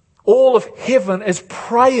all of heaven is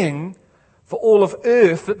praying for all of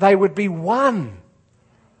earth, that they would be one.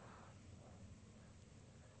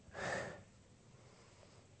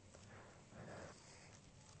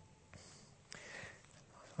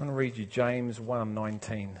 I'm going to read you James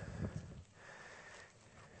 1:19.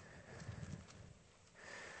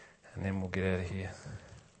 And then we'll get out of here.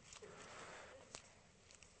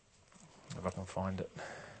 If I can find it.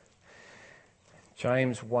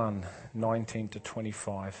 James 1:19 to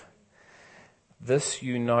 25. This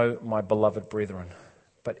you know, my beloved brethren,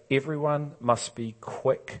 but everyone must be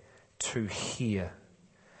quick to hear.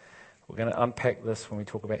 We're going to unpack this when we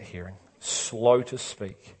talk about hearing. Slow to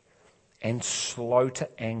speak and slow to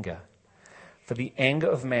anger. For the anger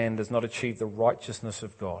of man does not achieve the righteousness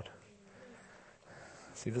of God.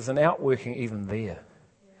 See, there's an outworking even there.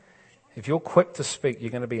 If you're quick to speak, you're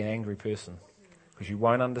going to be an angry person because you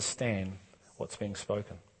won't understand what's being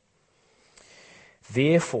spoken.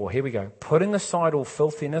 Therefore, here we go, putting aside all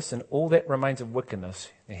filthiness and all that remains of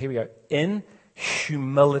wickedness, and here we go, in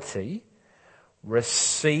humility,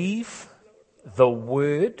 receive the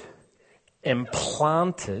word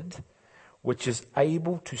implanted, which is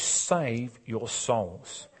able to save your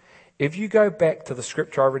souls. If you go back to the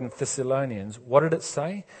scripture I read in Thessalonians, what did it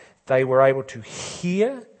say? They were able to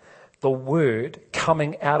hear the word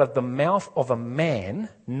coming out of the mouth of a man,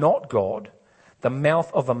 not God, the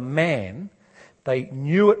mouth of a man. They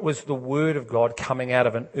knew it was the word of God coming out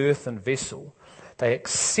of an earthen vessel. They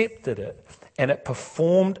accepted it, and it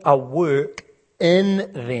performed a work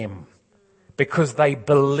in them because they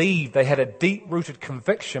believed. They had a deep-rooted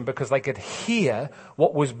conviction because they could hear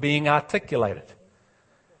what was being articulated.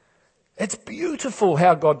 It's beautiful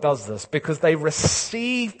how God does this because they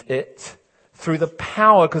received it through the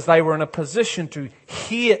power because they were in a position to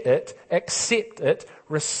hear it, accept it,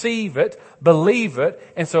 receive it, believe it,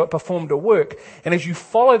 and so it performed a work. And as you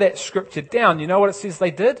follow that scripture down, you know what it says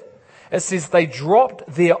they did? It says they dropped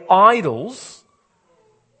their idols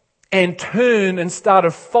and turned and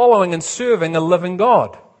started following and serving a living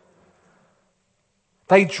God.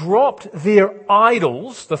 They dropped their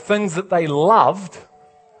idols, the things that they loved,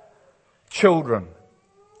 children.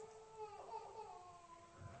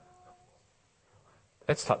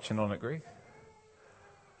 That's touching on it, Greg.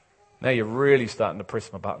 Now you're really starting to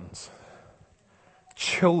press my buttons.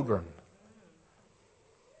 Children.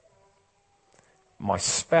 My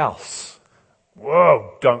spouse.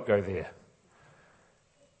 Whoa, don't go there.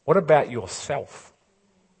 What about yourself?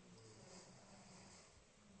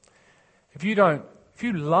 If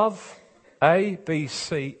you love A, B,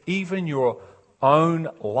 C, even your own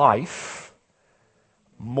life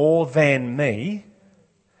more than me,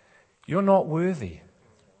 you're not worthy.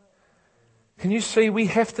 Can you see, we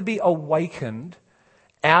have to be awakened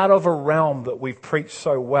out of a realm that we've preached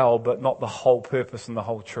so well, but not the whole purpose and the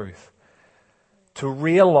whole truth. To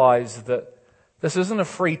realize that this isn't a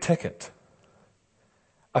free ticket.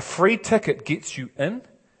 A free ticket gets you in.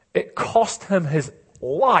 It cost him his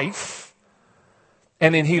life.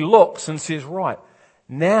 And then he looks and says, right,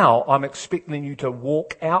 now I'm expecting you to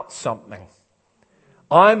walk out something.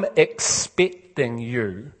 I'm expecting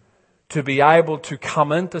you to be able to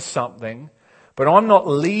come into something, but I'm not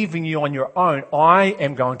leaving you on your own. I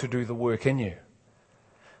am going to do the work in you.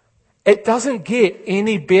 It doesn't get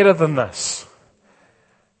any better than this.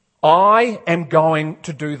 I am going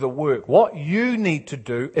to do the work. What you need to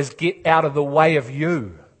do is get out of the way of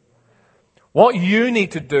you. What you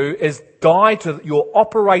need to do is die to your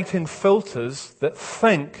operating filters that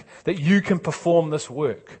think that you can perform this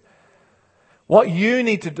work. What you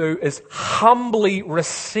need to do is humbly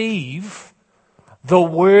receive the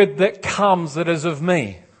word that comes that is of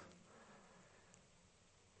me.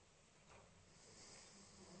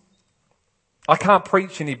 I can't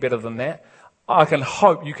preach any better than that. I can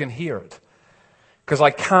hope you can hear it. Because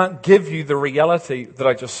I can't give you the reality that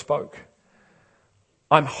I just spoke.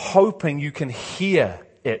 I'm hoping you can hear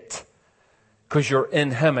it. Because you're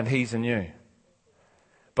in Him and He's in you.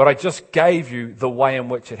 But I just gave you the way in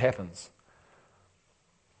which it happens.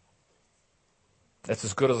 That's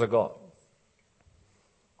as good as I got.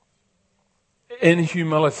 In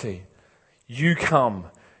humility, you come.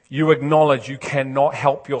 You acknowledge you cannot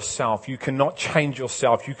help yourself. You cannot change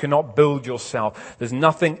yourself. You cannot build yourself. There's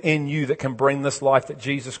nothing in you that can bring this life that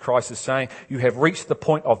Jesus Christ is saying. You have reached the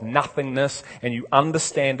point of nothingness and you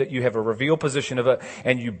understand it. You have a revealed position of it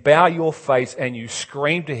and you bow your face and you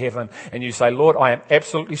scream to heaven and you say, Lord, I am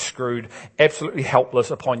absolutely screwed, absolutely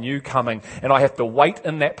helpless upon you coming, and I have to wait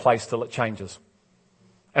in that place till it changes.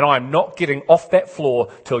 And I am not getting off that floor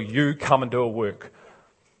till you come and do a work.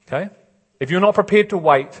 Okay? If you're not prepared to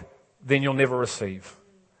wait, then you'll never receive.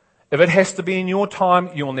 If it has to be in your time,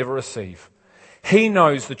 you'll never receive. He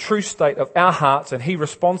knows the true state of our hearts and He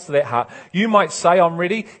responds to that heart. You might say, I'm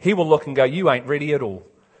ready. He will look and go, you ain't ready at all.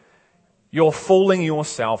 You're fooling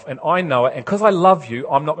yourself, and I know it. And because I love you,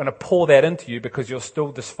 I'm not going to pour that into you because you're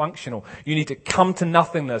still dysfunctional. You need to come to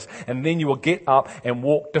nothingness, and then you will get up and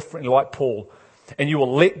walk differently like Paul. And you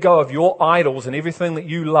will let go of your idols and everything that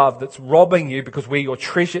you love that's robbing you, because where your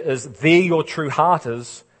treasure is, there your true heart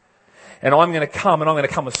is. And I'm going to come, and I'm going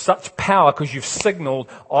to come with such power because you've signaled,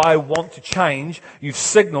 I want to change. You've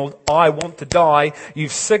signaled, I want to die.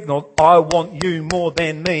 You've signaled, I want you more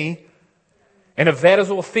than me. And if that is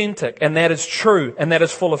authentic, and that is true, and that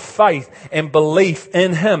is full of faith and belief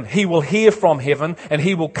in Him, He will hear from heaven, and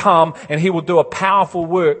He will come, and He will do a powerful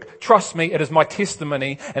work. Trust me, it is my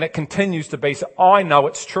testimony, and it continues to be, so I know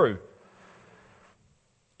it's true.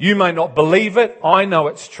 You may not believe it, I know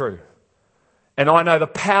it's true. And I know the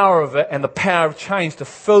power of it and the power of change to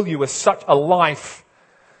fill you with such a life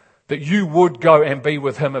that you would go and be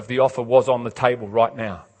with Him if the offer was on the table right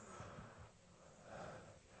now.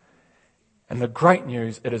 And the great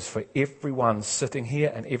news, it is for everyone sitting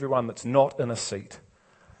here and everyone that's not in a seat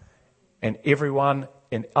and everyone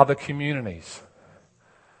in other communities.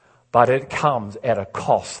 But it comes at a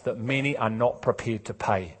cost that many are not prepared to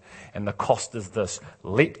pay. And the cost is this: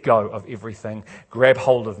 let go of everything, grab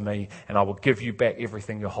hold of me, and I will give you back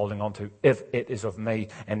everything you're holding on to, if it is of me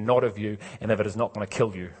and not of you, and if it is not going to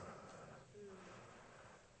kill you.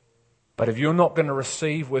 But if you're not going to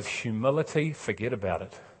receive with humility, forget about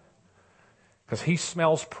it. Because He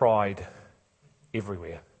smells pride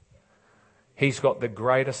everywhere. He's got the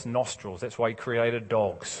greatest nostrils. That's why He created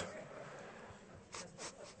dogs.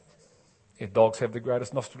 Yeah, dogs have the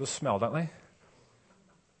greatest nostril to smell, don't they?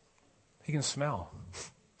 He can smell.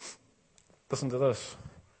 Listen to this.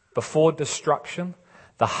 Before destruction,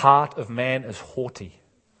 the heart of man is haughty,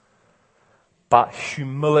 but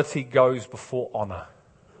humility goes before honor.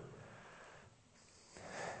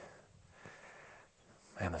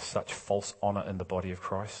 Man, there's such false honor in the body of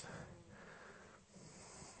Christ.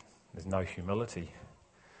 There's no humility.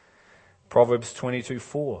 Proverbs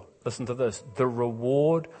 22:4. Listen to this. The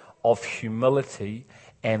reward of humility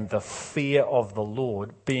and the fear of the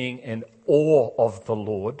Lord, being in awe of the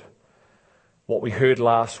Lord. What we heard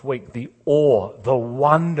last week, the awe, the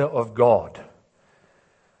wonder of God.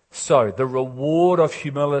 So, the reward of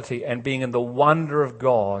humility and being in the wonder of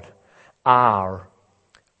God are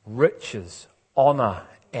riches, honor,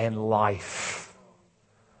 and life.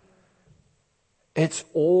 It's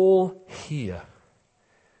all here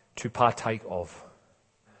to partake of.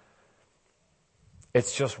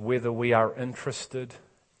 It's just whether we are interested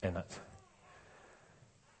in it.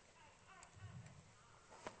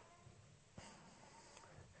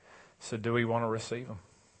 So do we want to receive Him?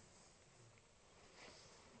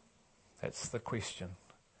 That's the question.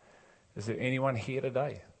 Is there anyone here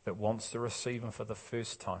today that wants to receive Him for the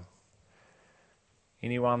first time?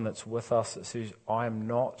 Anyone that's with us that says, I am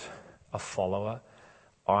not a follower,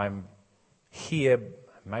 I'm here,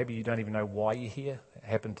 maybe you don't even know why you're here, it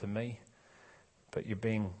happened to me, but you're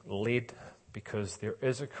being led because there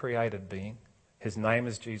is a created being. His name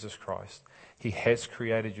is Jesus Christ. He has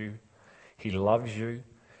created you, He loves you,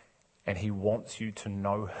 and He wants you to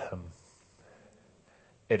know Him.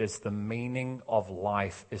 It is the meaning of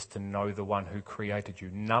life, is to know the one who created you.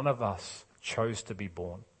 None of us chose to be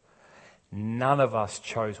born. None of us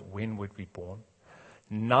chose when we'd be born.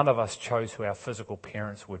 None of us chose who our physical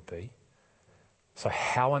parents would be. So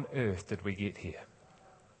how on earth did we get here?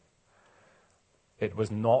 It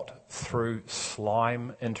was not through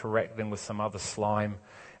slime interacting with some other slime,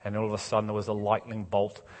 and all of a sudden there was a lightning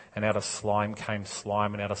bolt, and out of slime came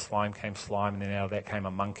slime, and out of slime came slime, and then out of that came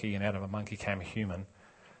a monkey, and out of a monkey came a human.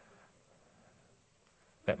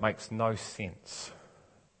 That makes no sense.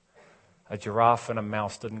 A giraffe and a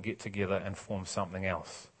mouse didn't get together and form something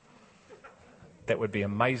else. That would be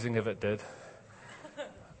amazing if it did.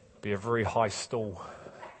 Be a very high stool.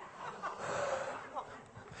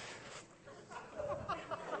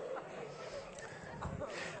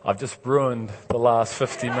 I've just ruined the last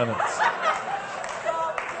 50 minutes.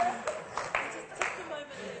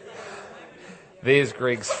 There's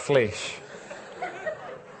Greg's flesh.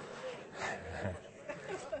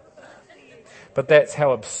 But that's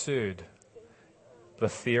how absurd the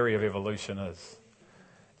theory of evolution is.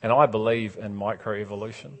 And I believe in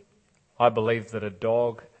microevolution. I believe that a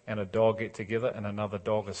dog and a dog get together and another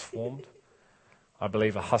dog is formed. I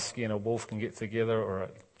believe a husky and a wolf can get together, or a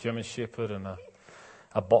German shepherd and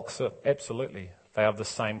a boxer. Absolutely. They are the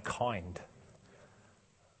same kind.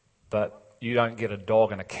 But you don't get a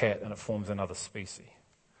dog and a cat and it forms another species.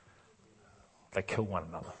 They kill one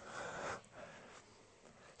another.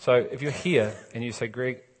 So if you're here and you say,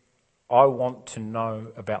 Greg, I want to know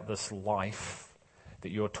about this life that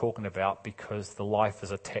you're talking about because the life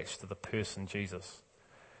is attached to the person Jesus.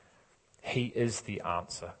 He is the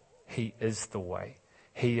answer. He is the way.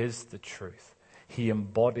 He is the truth. He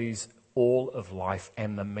embodies all of life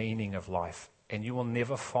and the meaning of life. And you will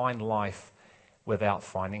never find life without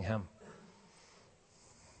finding him.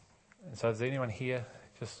 And so is there anyone here?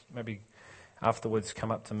 Just maybe afterwards come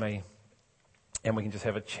up to me and we can just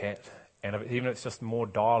have a chat. And even if it's just more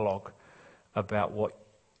dialogue about what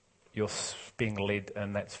you're being led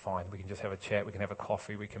in, that's fine. We can just have a chat. We can have a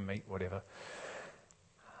coffee. We can meet, whatever.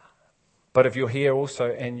 But if you're here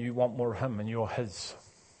also and you want more of him and you're his,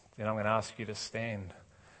 then I'm going to ask you to stand.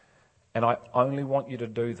 And I only want you to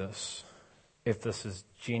do this if this is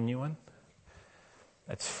genuine.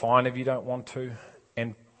 It's fine if you don't want to.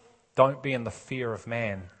 And don't be in the fear of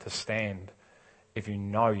man to stand if you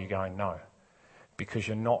know you're going no. Because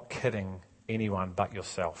you're not kidding anyone but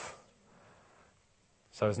yourself.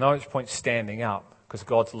 So there's no point standing up because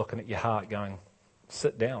God's looking at your heart going,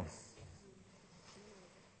 sit down.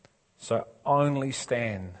 So only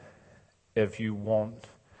stand if you want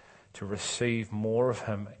to receive more of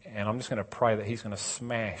him. And I'm just going to pray that he's going to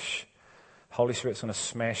smash, Holy Spirit's going to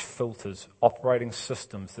smash filters, operating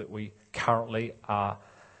systems that we currently are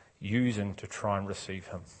using to try and receive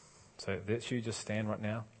him. So if that's you, just stand right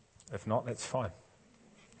now. If not, that's fine.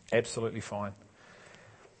 Absolutely fine.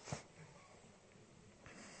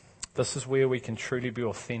 This is where we can truly be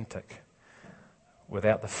authentic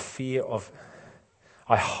without the fear of,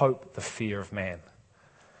 I hope, the fear of man.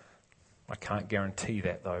 I can't guarantee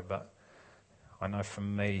that though, but I know for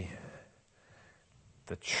me,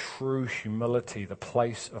 the true humility, the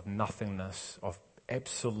place of nothingness, of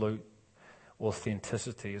absolute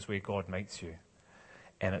authenticity is where God meets you.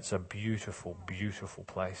 And it's a beautiful, beautiful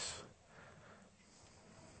place.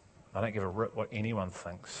 I don't give a rip what anyone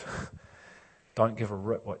thinks. Don't give a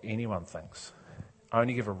rip what anyone thinks.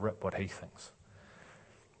 Only give a rip what he thinks.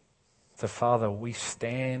 So Father, we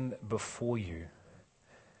stand before you.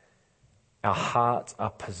 Our hearts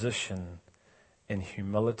are positioned in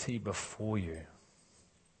humility before you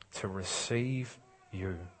to receive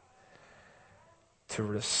you. To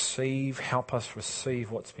receive, help us receive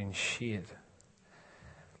what's been shared.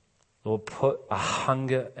 Lord, put a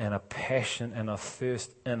hunger and a passion and a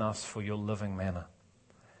thirst in us for your living manna.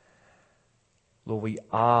 Lord, we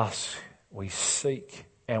ask, we seek,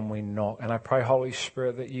 and we knock. And I pray, Holy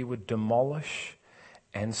Spirit, that you would demolish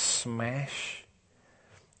and smash,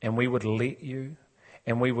 and we would let you,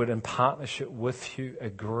 and we would, in partnership with you,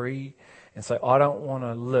 agree and say, I don't want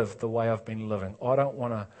to live the way I've been living. I don't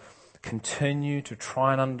want to continue to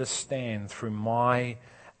try and understand through my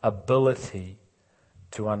ability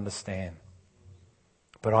to understand.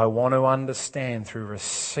 But I want to understand through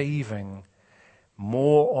receiving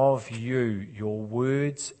more of you, your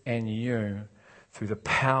words and you, through the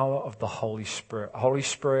power of the Holy Spirit. Holy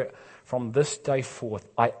Spirit, from this day forth,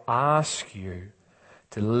 I ask you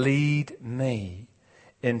to lead me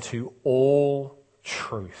into all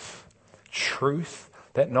truth. Truth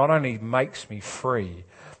that not only makes me free,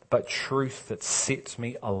 but truth that sets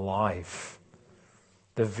me alive.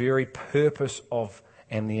 The very purpose of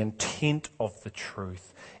and the intent of the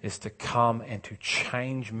truth is to come and to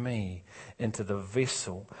change me into the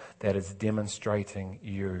vessel that is demonstrating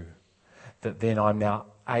you. That then I'm now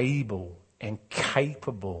able and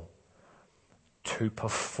capable to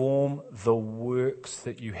perform the works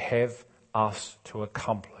that you have us to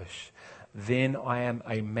accomplish. Then I am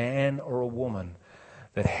a man or a woman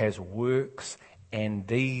that has works and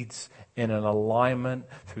deeds in an alignment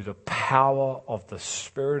through the power of the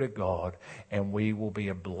Spirit of God, and we will be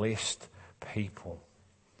a blessed people.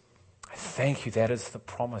 I thank you. That is the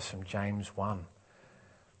promise from James 1.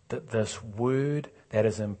 That this word that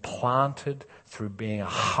is implanted through being a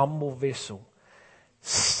humble vessel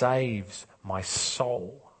saves my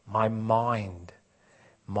soul, my mind,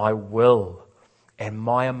 my will, and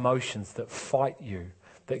my emotions that fight you,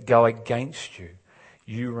 that go against you.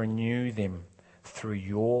 You renew them through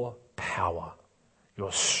your power,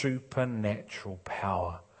 your supernatural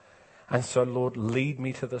power. And so, Lord, lead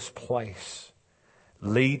me to this place.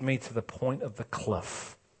 Lead me to the point of the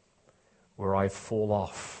cliff where I fall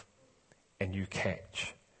off and you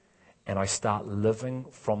catch. And I start living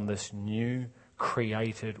from this new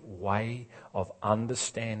created way of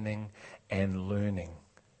understanding and learning.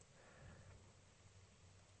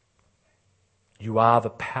 You are the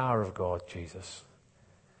power of God, Jesus.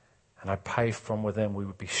 And I pray from within we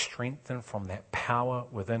would be strengthened from that power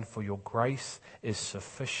within, for your grace is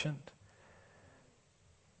sufficient.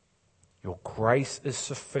 Your grace is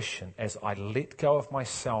sufficient. As I let go of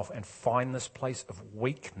myself and find this place of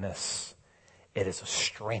weakness, it is a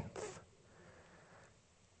strength.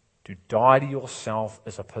 To die to yourself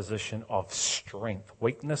is a position of strength.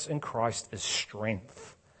 Weakness in Christ is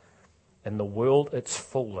strength. In the world, it's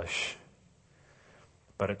foolish.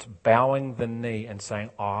 But it's bowing the knee and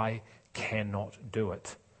saying, I cannot do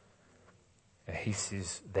it. And he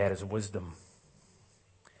says that is wisdom.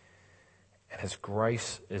 And his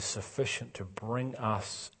grace is sufficient to bring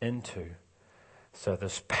us into. So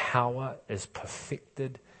this power is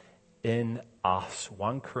perfected in us.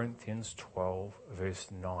 1 Corinthians 12,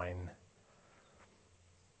 verse 9.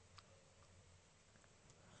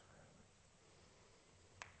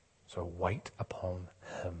 So wait upon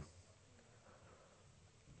him.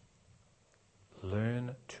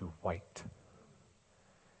 Learn to wait.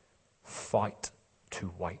 Fight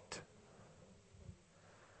to wait.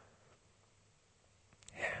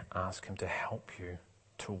 Ask him to help you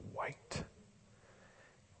to wait.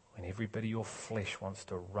 When every bit of your flesh wants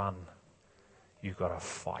to run, you've got to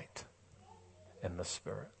fight in the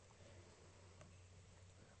Spirit.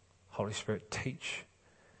 Holy Spirit, teach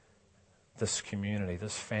this community,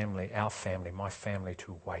 this family, our family, my family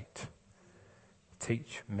to wait.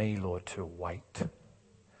 Teach me, Lord, to wait,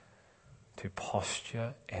 to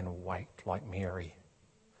posture and wait like Mary.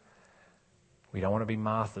 We don't want to be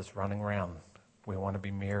Marthas running around. We want to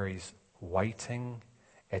be Marys waiting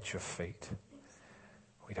at your feet.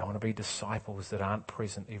 We don't want to be disciples that aren't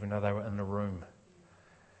present even though they were in the room.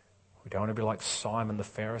 We don't want to be like Simon the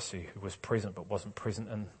Pharisee who was present but wasn't present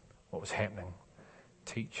in what was happening.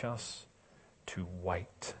 Teach us to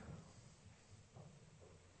wait.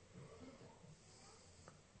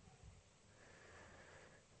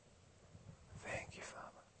 Thank you, Father.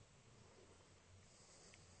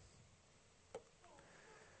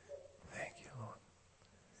 Thank you, Lord.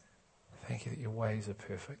 Thank you that your ways are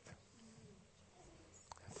perfect.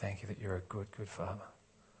 And thank you that you're a good, good Father.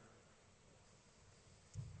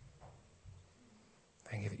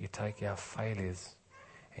 Thank you that you take our failures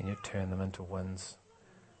and you turn them into wins.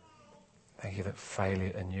 Thank you that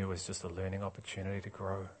failure in you is just a learning opportunity to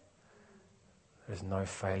grow. There's no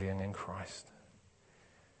failure in Christ.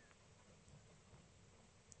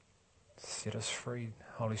 Set us free,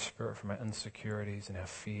 Holy Spirit, from our insecurities and our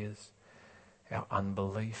fears, our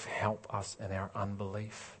unbelief. Help us in our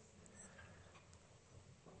unbelief.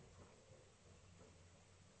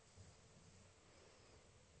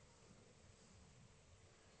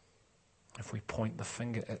 If we point the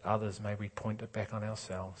finger at others, may we point it back on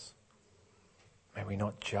ourselves. May we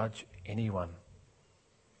not judge anyone.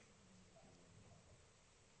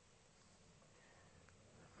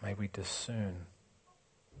 May we discern.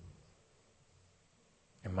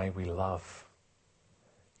 And may we love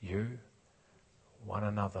you, one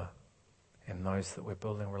another, and those that we're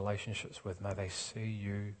building relationships with. May they see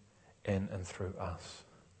you in and through us.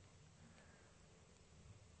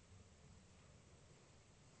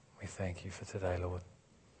 We thank you for today, Lord.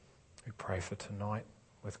 We pray for tonight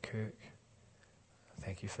with Kirk.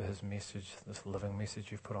 Thank you for his message, this living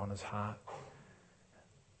message you've put on his heart.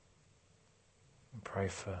 We pray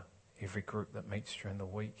for every group that meets during the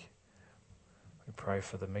week. We pray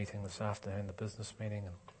for the meeting this afternoon, the business meeting.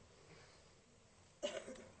 And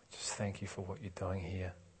just thank you for what you're doing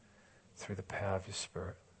here through the power of your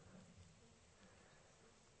Spirit.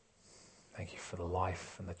 Thank you for the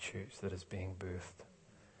life and the church that is being birthed.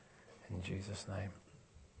 In Jesus' name,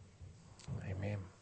 amen.